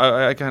like,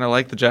 I kind of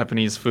like the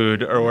Japanese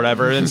food or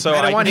whatever, and so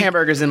I don't want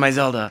hamburgers in my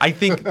Zelda. I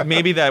think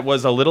maybe that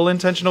was a little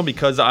intentional,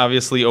 because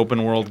obviously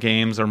open world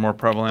games are more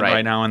prevalent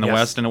right now in the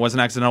West, and it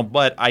wasn't accidental.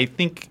 But I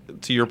think,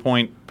 to your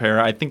point, Per,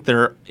 I think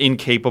they're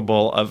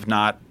incapable of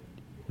not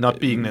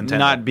being Nintendo.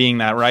 Not being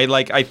that, right?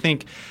 Like, I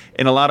think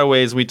in a lot of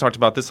ways, we talked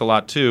about this a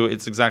lot too,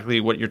 it's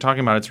exactly what you're talking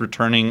about. It's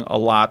returning a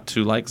lot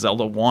to like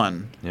Zelda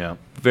 1. Yeah.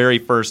 Very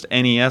first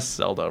NES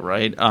Zelda,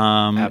 right?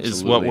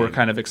 Is what we're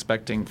kind of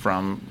expecting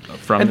from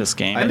this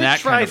game, and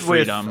that kind of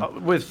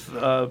freedom with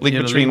Link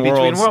Between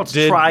Worlds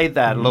tried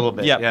that a little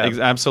bit. Yeah,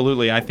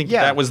 absolutely. I think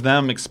that was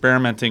them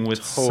experimenting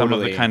with some of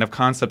the kind of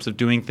concepts of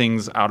doing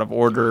things out of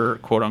order,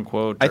 quote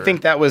unquote. I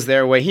think that was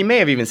their way. He may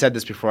have even said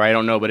this before. I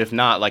don't know, but if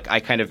not, like,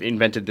 I kind of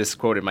invented this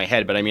quote in my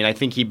head. But I mean, I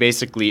think he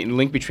basically, in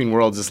Link Between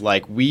Worlds, is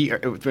like,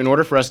 in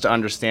order for us to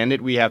understand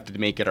it, we have to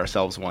make it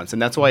ourselves once,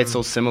 and that's why it's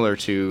so similar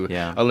to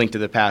A Link to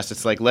the Past.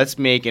 It's like, like, let's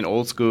make an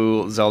old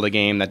school Zelda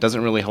game that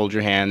doesn't really hold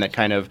your hand, that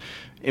kind of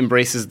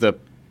embraces the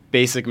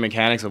basic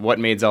mechanics of what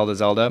made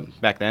Zelda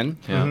back then.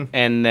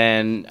 And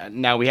then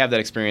now we have that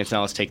experience.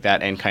 Now let's take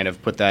that and kind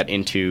of put that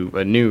into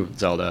a new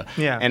Zelda.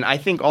 And I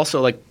think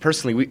also, like,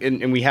 personally,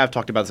 we have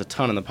talked about this a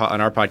ton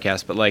on our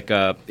podcast, but like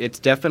it's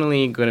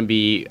definitely going to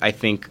be, I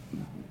think,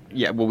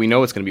 we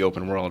know it's going to be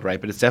open world,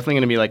 right? But it's definitely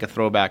going to be like a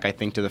throwback, I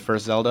think, to the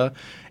first Zelda.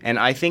 And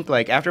I think,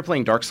 like, after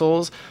playing Dark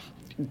Souls,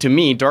 to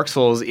me, Dark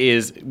Souls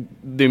is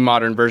the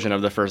modern version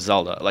of the first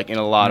Zelda, like, in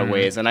a lot of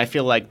ways. And I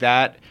feel like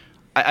that.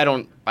 I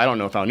don't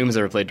know if Aonuma's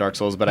ever played Dark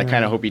Souls, but I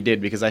kind of hope he did,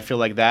 because I feel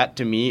like that,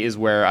 to me, is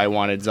where I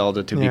wanted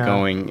Zelda to be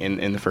going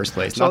in the first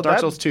place. So not Dark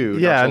Souls 2.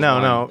 Yeah,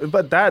 Dark Souls 1.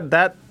 But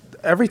that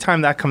every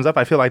time that comes up,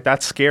 I feel like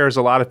that scares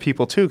a lot of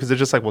people too, because they're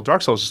just like, well,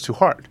 Dark Souls is too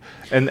hard,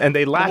 and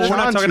they latch on to, we're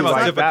not talking about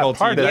like, difficulty. That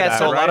part of that,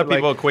 So a lot of right?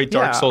 people equate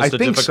Dark Souls to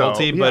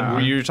difficulty,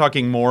 but you're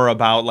talking more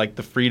about like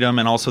the freedom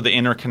and also the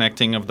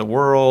interconnecting of the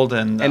world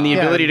and the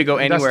ability to go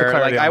anywhere.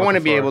 Like, I want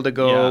to be able to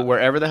go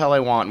wherever the hell I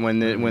want when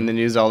the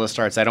new Zelda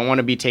starts. I don't want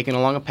to be taken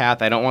along a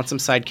path. I don't want some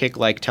sidekick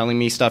like telling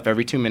me stuff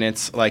every 2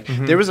 minutes. Like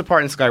there was a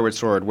part in Skyward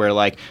Sword where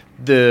like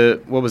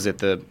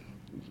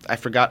I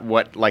forgot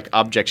what like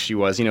object she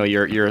was. You know,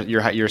 your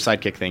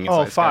sidekick thing.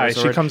 Fi.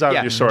 She comes out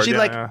with your sword. She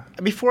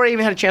before I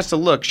even had a chance to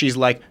look, she's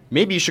like,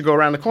 maybe you should go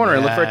around the corner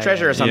and look for a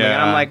treasure or something.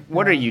 And I'm like,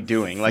 what are you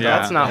doing? Like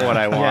that's not what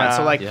I want.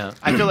 So like,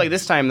 I feel like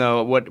this time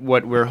though, what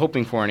we're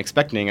hoping for and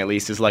expecting at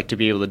least is like to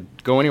be able to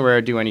go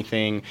anywhere, do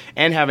anything,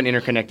 and have an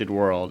interconnected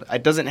world.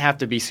 It doesn't have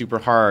to be super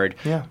hard,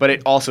 but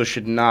it also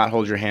should not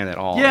hold your hand at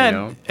all. Yeah, you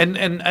know?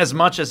 and as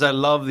much as I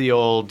love the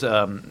old,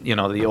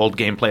 the old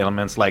gameplay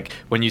elements, like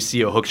when you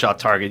see a hookshot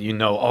target, you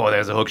know, oh,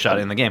 there's a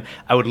hookshot in the game.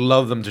 I would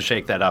love them to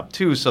shake that up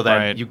too, so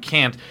that you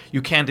can't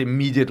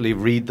immediately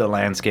read the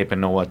landscape and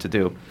know what to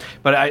do.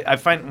 But I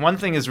find one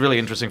thing is really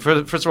interesting.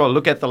 First of all,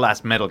 look at the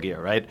last Metal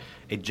Gear, right?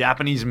 A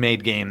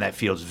Japanese-made game that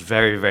feels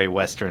very, very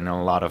Western in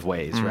a lot of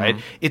ways, right?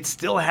 It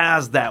still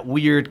has that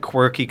weird,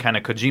 quirky kind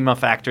of Kojima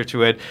factor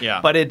to it,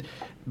 but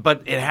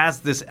it has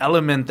this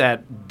element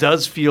that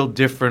does feel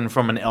different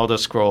from an Elder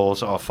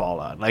Scrolls or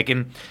Fallout. Like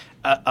in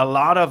a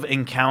lot of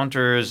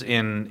encounters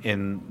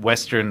in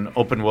Western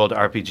open world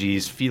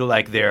RPGs feel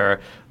like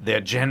they're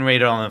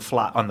generated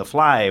on the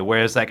fly,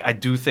 whereas like I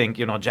do think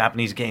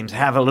Japanese games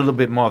have a little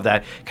bit more of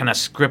that kind of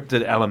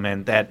scripted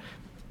element that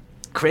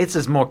creates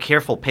this more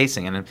careful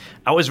pacing. And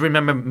I always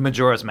remember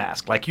Majora's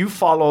Mask. Like you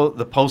follow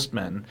the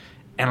postman.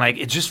 And, like,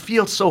 it just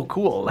feels so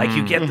cool. Like,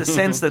 you get the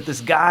sense that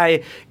this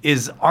guy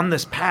is on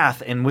this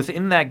path. And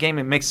within that game,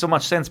 it makes so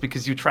much sense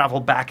because you travel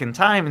back in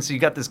time. And so you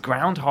got this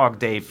Groundhog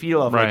Day feel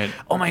of, like,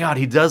 oh, my God,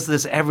 he does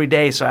this every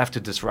day, so I have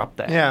to disrupt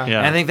that. And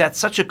I think that's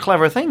such a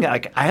clever thing.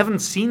 Like, I haven't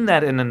seen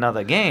that in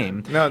another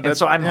game. And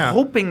so I'm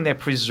hoping they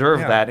preserve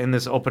that in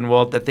this open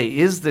world, that there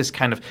is this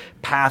kind of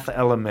path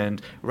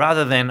element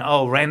rather than,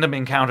 random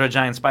encounter, a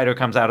giant spider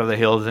comes out of the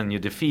hills and you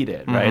defeat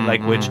it, right?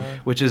 Like,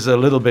 which is a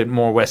little bit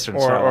more Western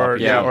style.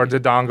 Or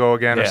Dodongo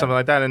again or something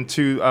like that. And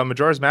to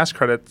Majora's Mask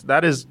credit,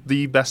 that is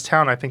the best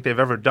town I think they've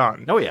ever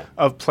done. Oh yeah,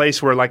 a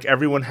place where like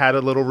everyone had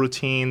a little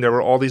routine. There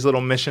were all these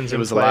little missions. It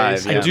was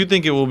alive. I do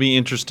think it will be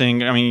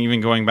interesting. I mean,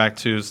 even going back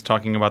to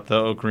talking about the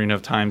Ocarina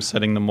of Time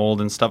setting the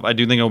mold and stuff, I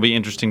do think it will be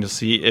interesting to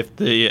see if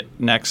the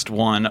next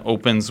one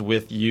opens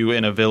with you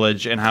in a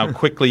village and how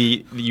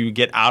quickly you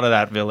get out of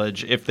that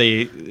village. If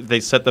they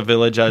set the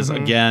village as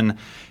again,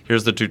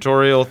 here's the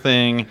tutorial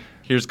thing.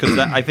 Because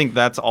I think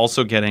that's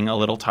also getting a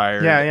little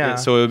tired.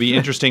 So it would be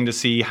interesting to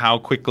see how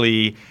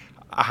quickly,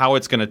 how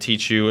it's going to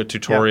teach you a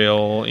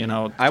tutorial,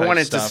 I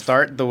wanted to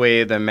start the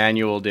way the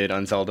manual did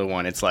on Zelda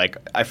 1. It's like,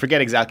 I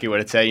forget exactly what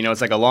it said. It's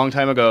like a long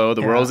time ago,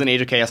 the world's in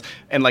age of chaos,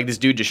 and like this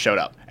dude just showed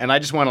up. And I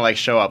just want to like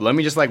show up. Let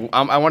me just like,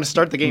 I want to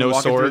start the game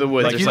walking through the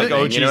woods. Like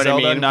OG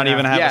Zelda, not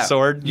even have a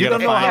sword. You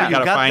don't know how you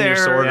got find there.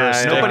 Your sword or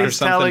stick Nobody's or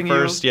something telling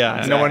first. you.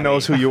 No one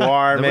knows who you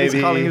are, Nobody's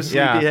maybe. calling you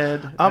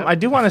sleepyhead. I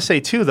do want to say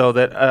too, though,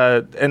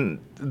 that and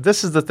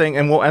this is the thing,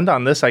 and we'll end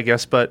on this, I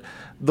guess, but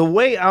the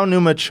way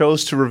Aonuma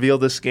chose to reveal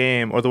this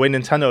game, or the way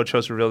Nintendo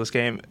chose to reveal this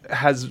game,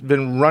 has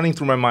been running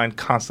through my mind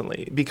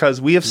constantly, because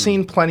we have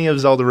seen plenty of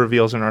Zelda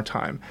reveals in our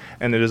time,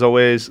 and it is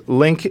always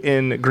Link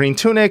in green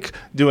tunic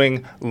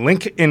doing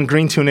Link in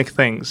green tunic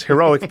things,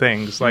 heroic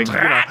things, like,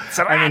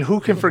 I mean, who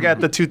can forget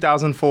the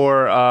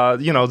 2004,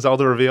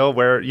 Zelda reveal,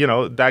 where,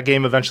 that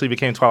game eventually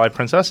became Twilight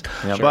Princess,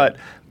 but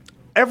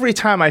every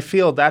time I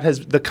feel that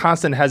the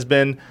constant has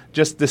been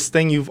just this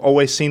thing you've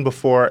always seen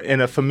before in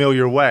a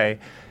familiar way.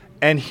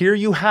 And here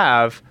you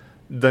have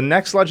the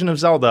next Legend of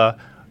Zelda,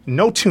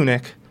 no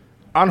tunic,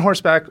 on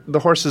horseback. The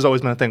horse has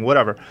always been a thing,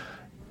 whatever.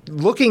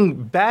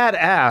 Looking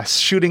badass,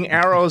 shooting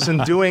arrows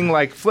and doing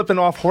like flipping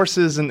off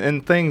horses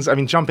and things. I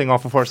mean, jumping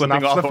off of horses,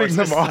 not flipping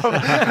them off.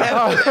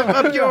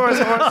 Up yours,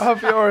 horse.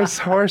 Up yours,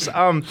 horse.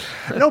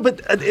 No, but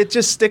it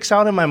just sticks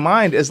out in my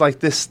mind as like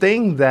this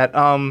thing that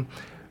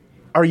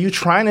are you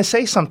trying to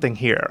say something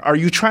here? Are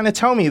you trying to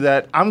tell me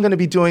that I'm going to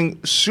be doing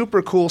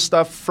super cool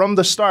stuff from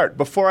the start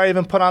before I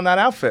even put on that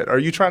outfit? Are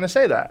you trying to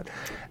say that?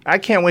 I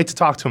can't wait to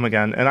talk to him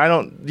again. And I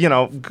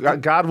don't,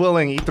 God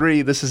willing,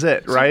 E3, this is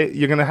it, right?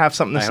 You're going to have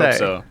something to say. Hope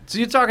so. So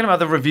you're talking about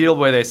the reveal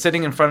where they're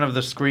sitting in front of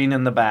the screen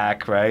in the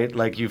back, right?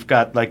 Like you've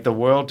got like the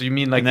world. Do you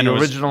mean like the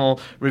original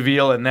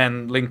reveal and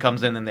then Link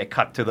comes in and they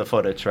cut to the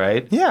footage,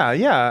 right?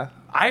 Yeah.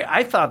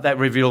 I thought that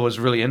reveal was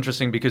really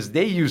interesting because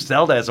they used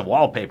Zelda as a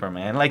wallpaper,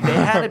 man. Like they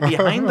had it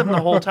behind them the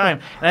whole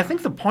time, and I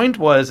think the point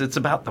was it's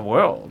about the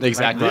world.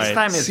 Exactly. Like, this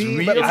time it's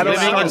really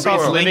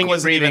living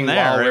and breathing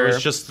there. It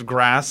was just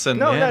grass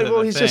and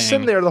he's just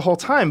sitting there the whole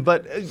time.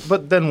 But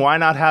then why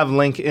not have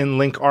Link in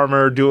Link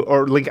armor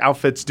or Link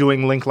outfits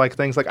doing Link-like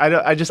things? Like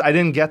I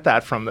didn't get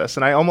that from this,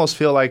 and I almost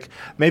feel like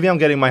maybe I'm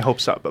getting my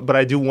hopes up. But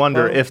I do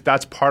wonder if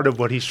that's part of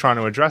what he's trying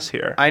to address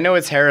here. I know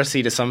it's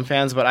heresy to some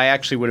fans, but I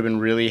actually would have been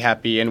really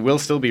happy and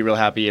will still be real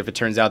happy if it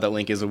turns out that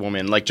Link is a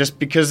woman. Like, just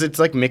because it's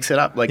like, mix it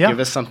up. Like, give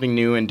us something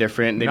new and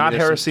different. Maybe not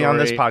heresy on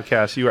this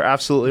podcast. You are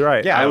absolutely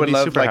right. Yeah, I would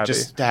love super happy.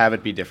 just to have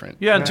it be different.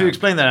 Yeah, and to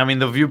explain that, I mean,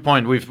 the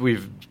viewpoint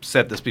we've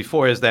said this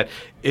before is that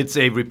it's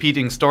a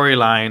repeating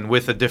storyline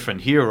with a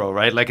different hero,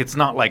 right? Like, it's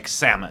not like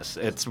Samus.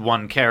 It's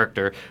one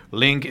character.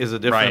 Link is a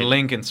different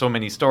Link in so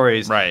many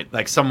stories. Right.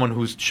 Like someone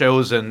who's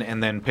chosen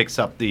and then picks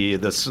up the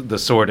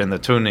sword and the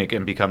tunic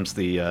and becomes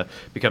the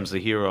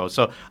hero.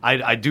 So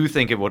I do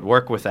think it would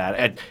work with that.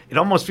 And it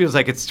almost feels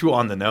like it's too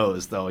on the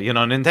nose, though.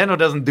 Nintendo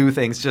doesn't do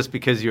things just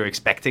because you're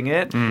expecting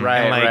it.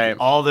 Right, and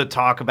all the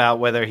talk about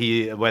whether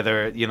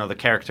the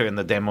character in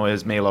the demo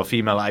is male or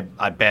female,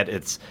 I bet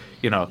it's,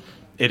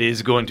 it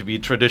is going to be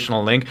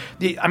traditional Link.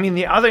 The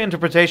other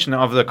interpretation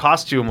of the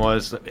costume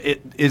was,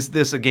 is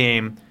this a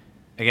game,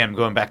 again,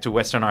 going back to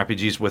Western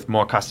RPGs with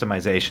more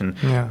customization,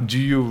 do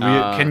you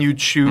can you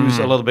choose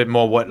a little bit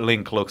more what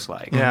Link looks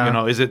like?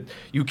 Yeah. Is it,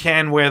 you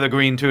can wear the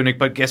green tunic,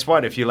 but guess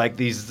what? If you like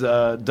these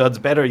duds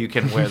better, you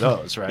can wear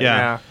those, right?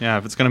 Yeah.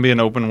 If it's going to be an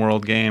open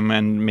world game,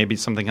 and maybe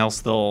something else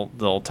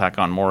they'll tack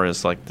on more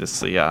is like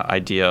this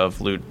idea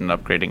of loot and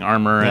upgrading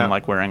armor and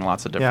like wearing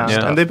lots of different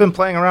stuff. And they've been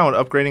playing around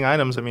with upgrading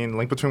items. I mean,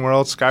 Link Between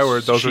Worlds,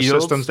 Skyward, those are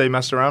Shields. systems they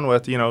messed around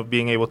with,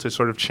 being able to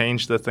sort of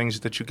change the things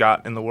that you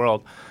got in the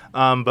world.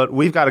 But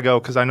we've got to go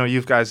because I know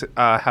you guys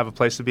have a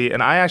place to be.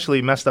 And I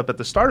actually messed up at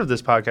the start of this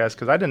podcast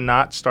because I did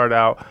not start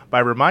out by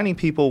reminding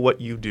people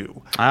what you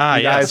do. You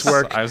guys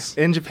work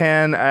in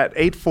Japan at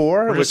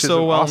 8-4, which is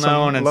so well awesome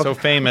known and so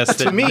famous that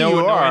to me, no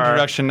you are.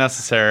 introduction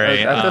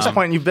necessary. At this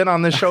point, you've been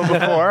on this show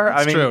before.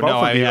 I mean, true.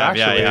 both of you have,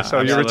 actually. yeah,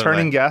 so you're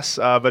returning guests.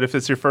 But if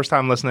it's your first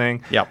time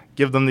listening,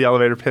 give them the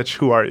elevator pitch.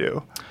 Who are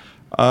you?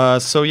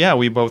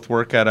 We both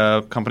work at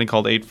a company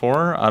called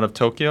 8-4 out of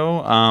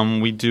Tokyo.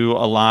 We do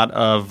a lot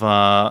of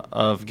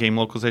game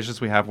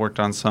localizations. We have worked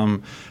on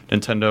some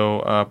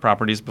Nintendo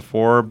properties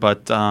before,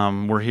 but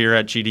we're here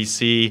at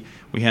GDC.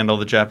 We handle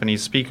the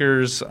Japanese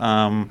speakers.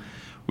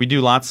 We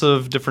do lots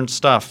of different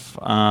stuff.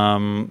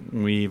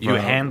 You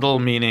handle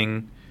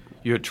meaning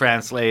you're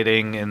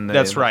translating in the,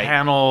 That's in the right.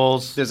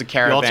 panels. There's a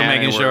caravan. You're also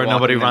making sure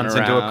nobody runs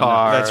into a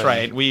car. That's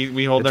right.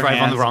 We hold their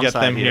hands, get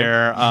them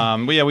here.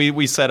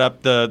 We set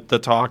up the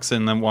talks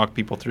and then walk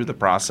people through the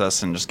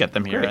process and just get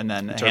them here and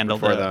then handle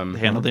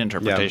the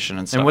interpretation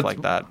and stuff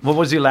like that. What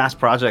was your last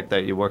project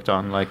that you worked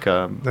on? Like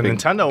the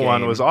Nintendo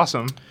one was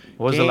awesome.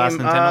 What was the last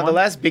Nintendo one? The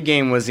last big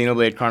game was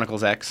Xenoblade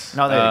Chronicles X.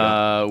 Oh, there you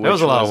go. That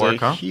was a lot of work,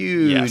 huh?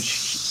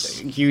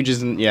 Huge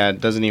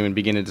doesn't even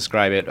begin to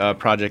describe it. A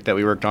project that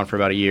we worked on for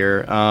about a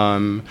year.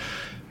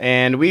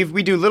 And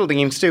we do little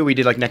games too. We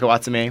did like Neko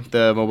Atsume,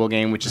 the mobile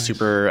game, which is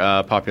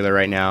super popular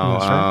right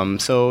now.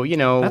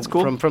 That's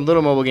cool. From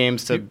little mobile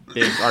games to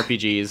big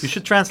RPGs. You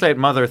should translate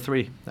Mother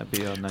 3. That'd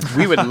be nice.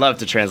 We would love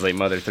to translate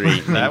Mother 3,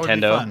 That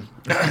Nintendo. would be fun.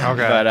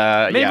 Okay.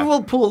 But maybe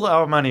we'll pool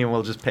our money and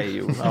we'll just pay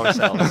you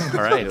ourselves.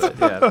 All right.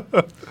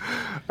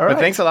 All right. But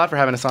thanks a lot for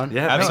having us on.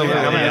 Yeah, absolutely.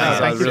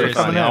 Thank you for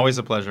coming in. Always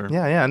a pleasure.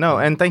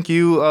 And thank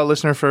you,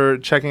 listener, for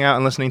checking out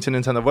and listening to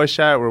Nintendo Voice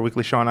Chat. We're a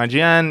weekly show on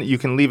IGN. You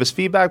can leave us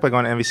feedback by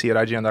going to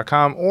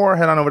nvc@ign.com or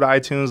head on over to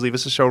iTunes, leave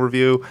us a show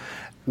review.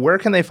 Where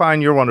can they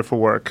find your wonderful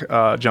work,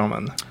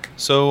 gentlemen?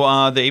 So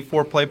the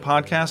 8-4 Play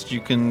podcast,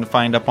 you can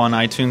find up on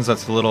iTunes.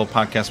 That's a little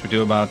podcast we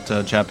do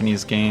about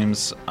Japanese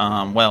games.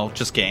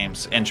 Just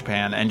games in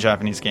Japan and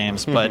Japanese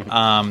games. But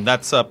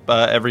that's up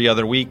every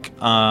other week.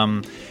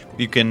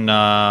 You can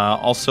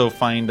also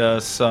find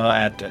us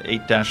at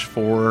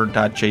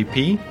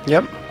 8-4.jp.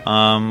 Yep.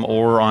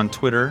 Or on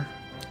Twitter.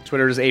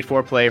 Twitter is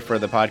 8-4play for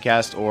the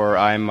podcast, or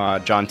I'm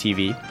John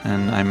TV.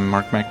 And I'm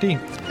Mark MacD.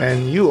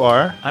 And you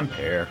are? I'm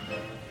Pear.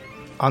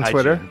 On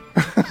Twitter.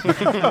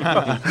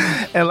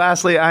 And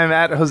lastly, I'm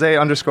at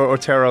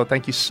Jose_Otero.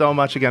 Thank you so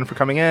much again for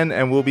coming in,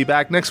 and we'll be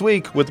back next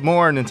week with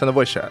more Nintendo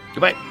Voice Chat.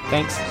 Goodbye.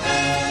 Thanks.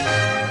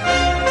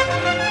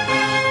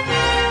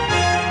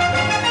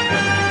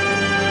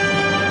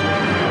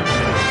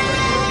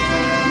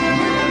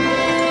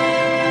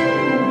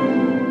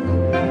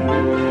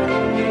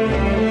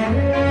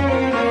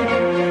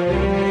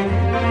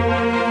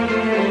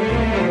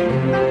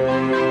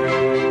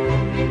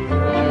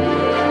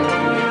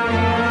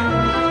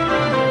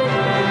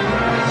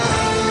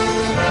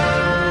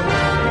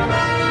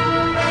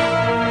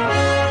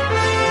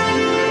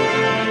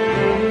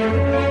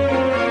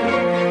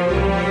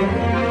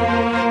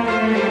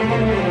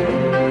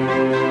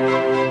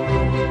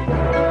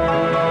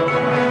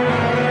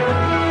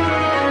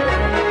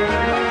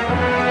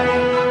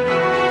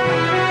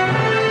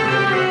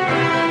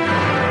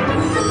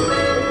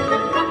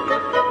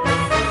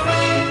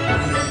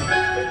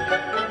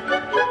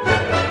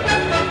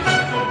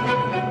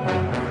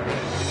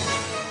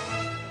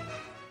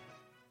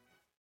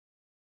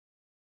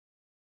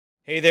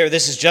 Hey there,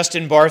 this is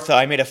Justin Bartha.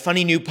 I made a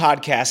funny new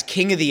podcast,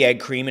 King of the Egg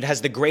Cream. It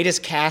has the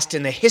greatest cast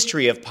in the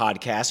history of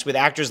podcasts with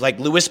actors like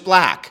Louis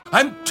Black.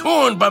 I'm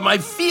torn by my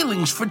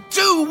feelings for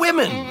two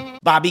women.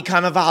 Bobby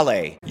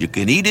Cannavale. You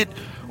can eat it,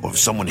 or if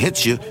someone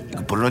hits you, you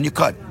can put it on your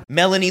cut.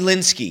 Melanie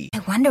Linsky. I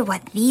wonder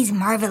what these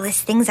marvelous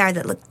things are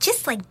that look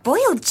just like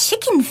boiled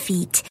chicken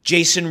feet.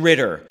 Jason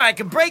Ritter. I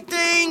can break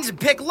things and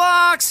pick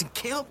locks and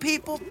kill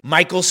people.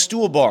 Michael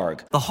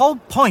Stuhlbarg. The whole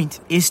point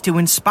is to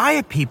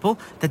inspire people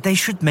that they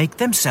should make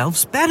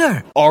themselves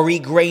better. Ari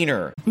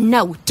Grainer.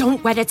 No,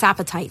 don't whet its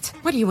appetite.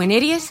 What are you, an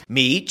idiot?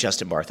 Me,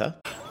 Justin Bartha.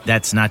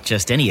 That's not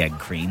just any egg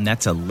cream,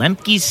 that's a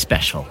Lemke's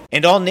special.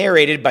 And all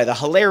narrated by the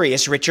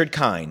hilarious Richard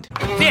Kind.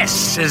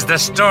 This is the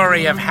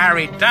story of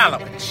Harry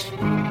Dalowitz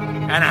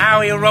and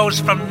how he rose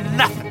from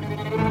nothing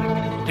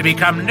to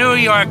become New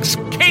York's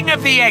King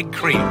of the Egg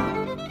Cream.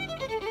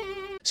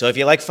 So if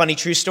you like funny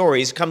true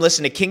stories, come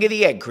listen to King of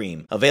the Egg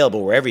Cream,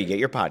 available wherever you get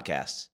your podcasts.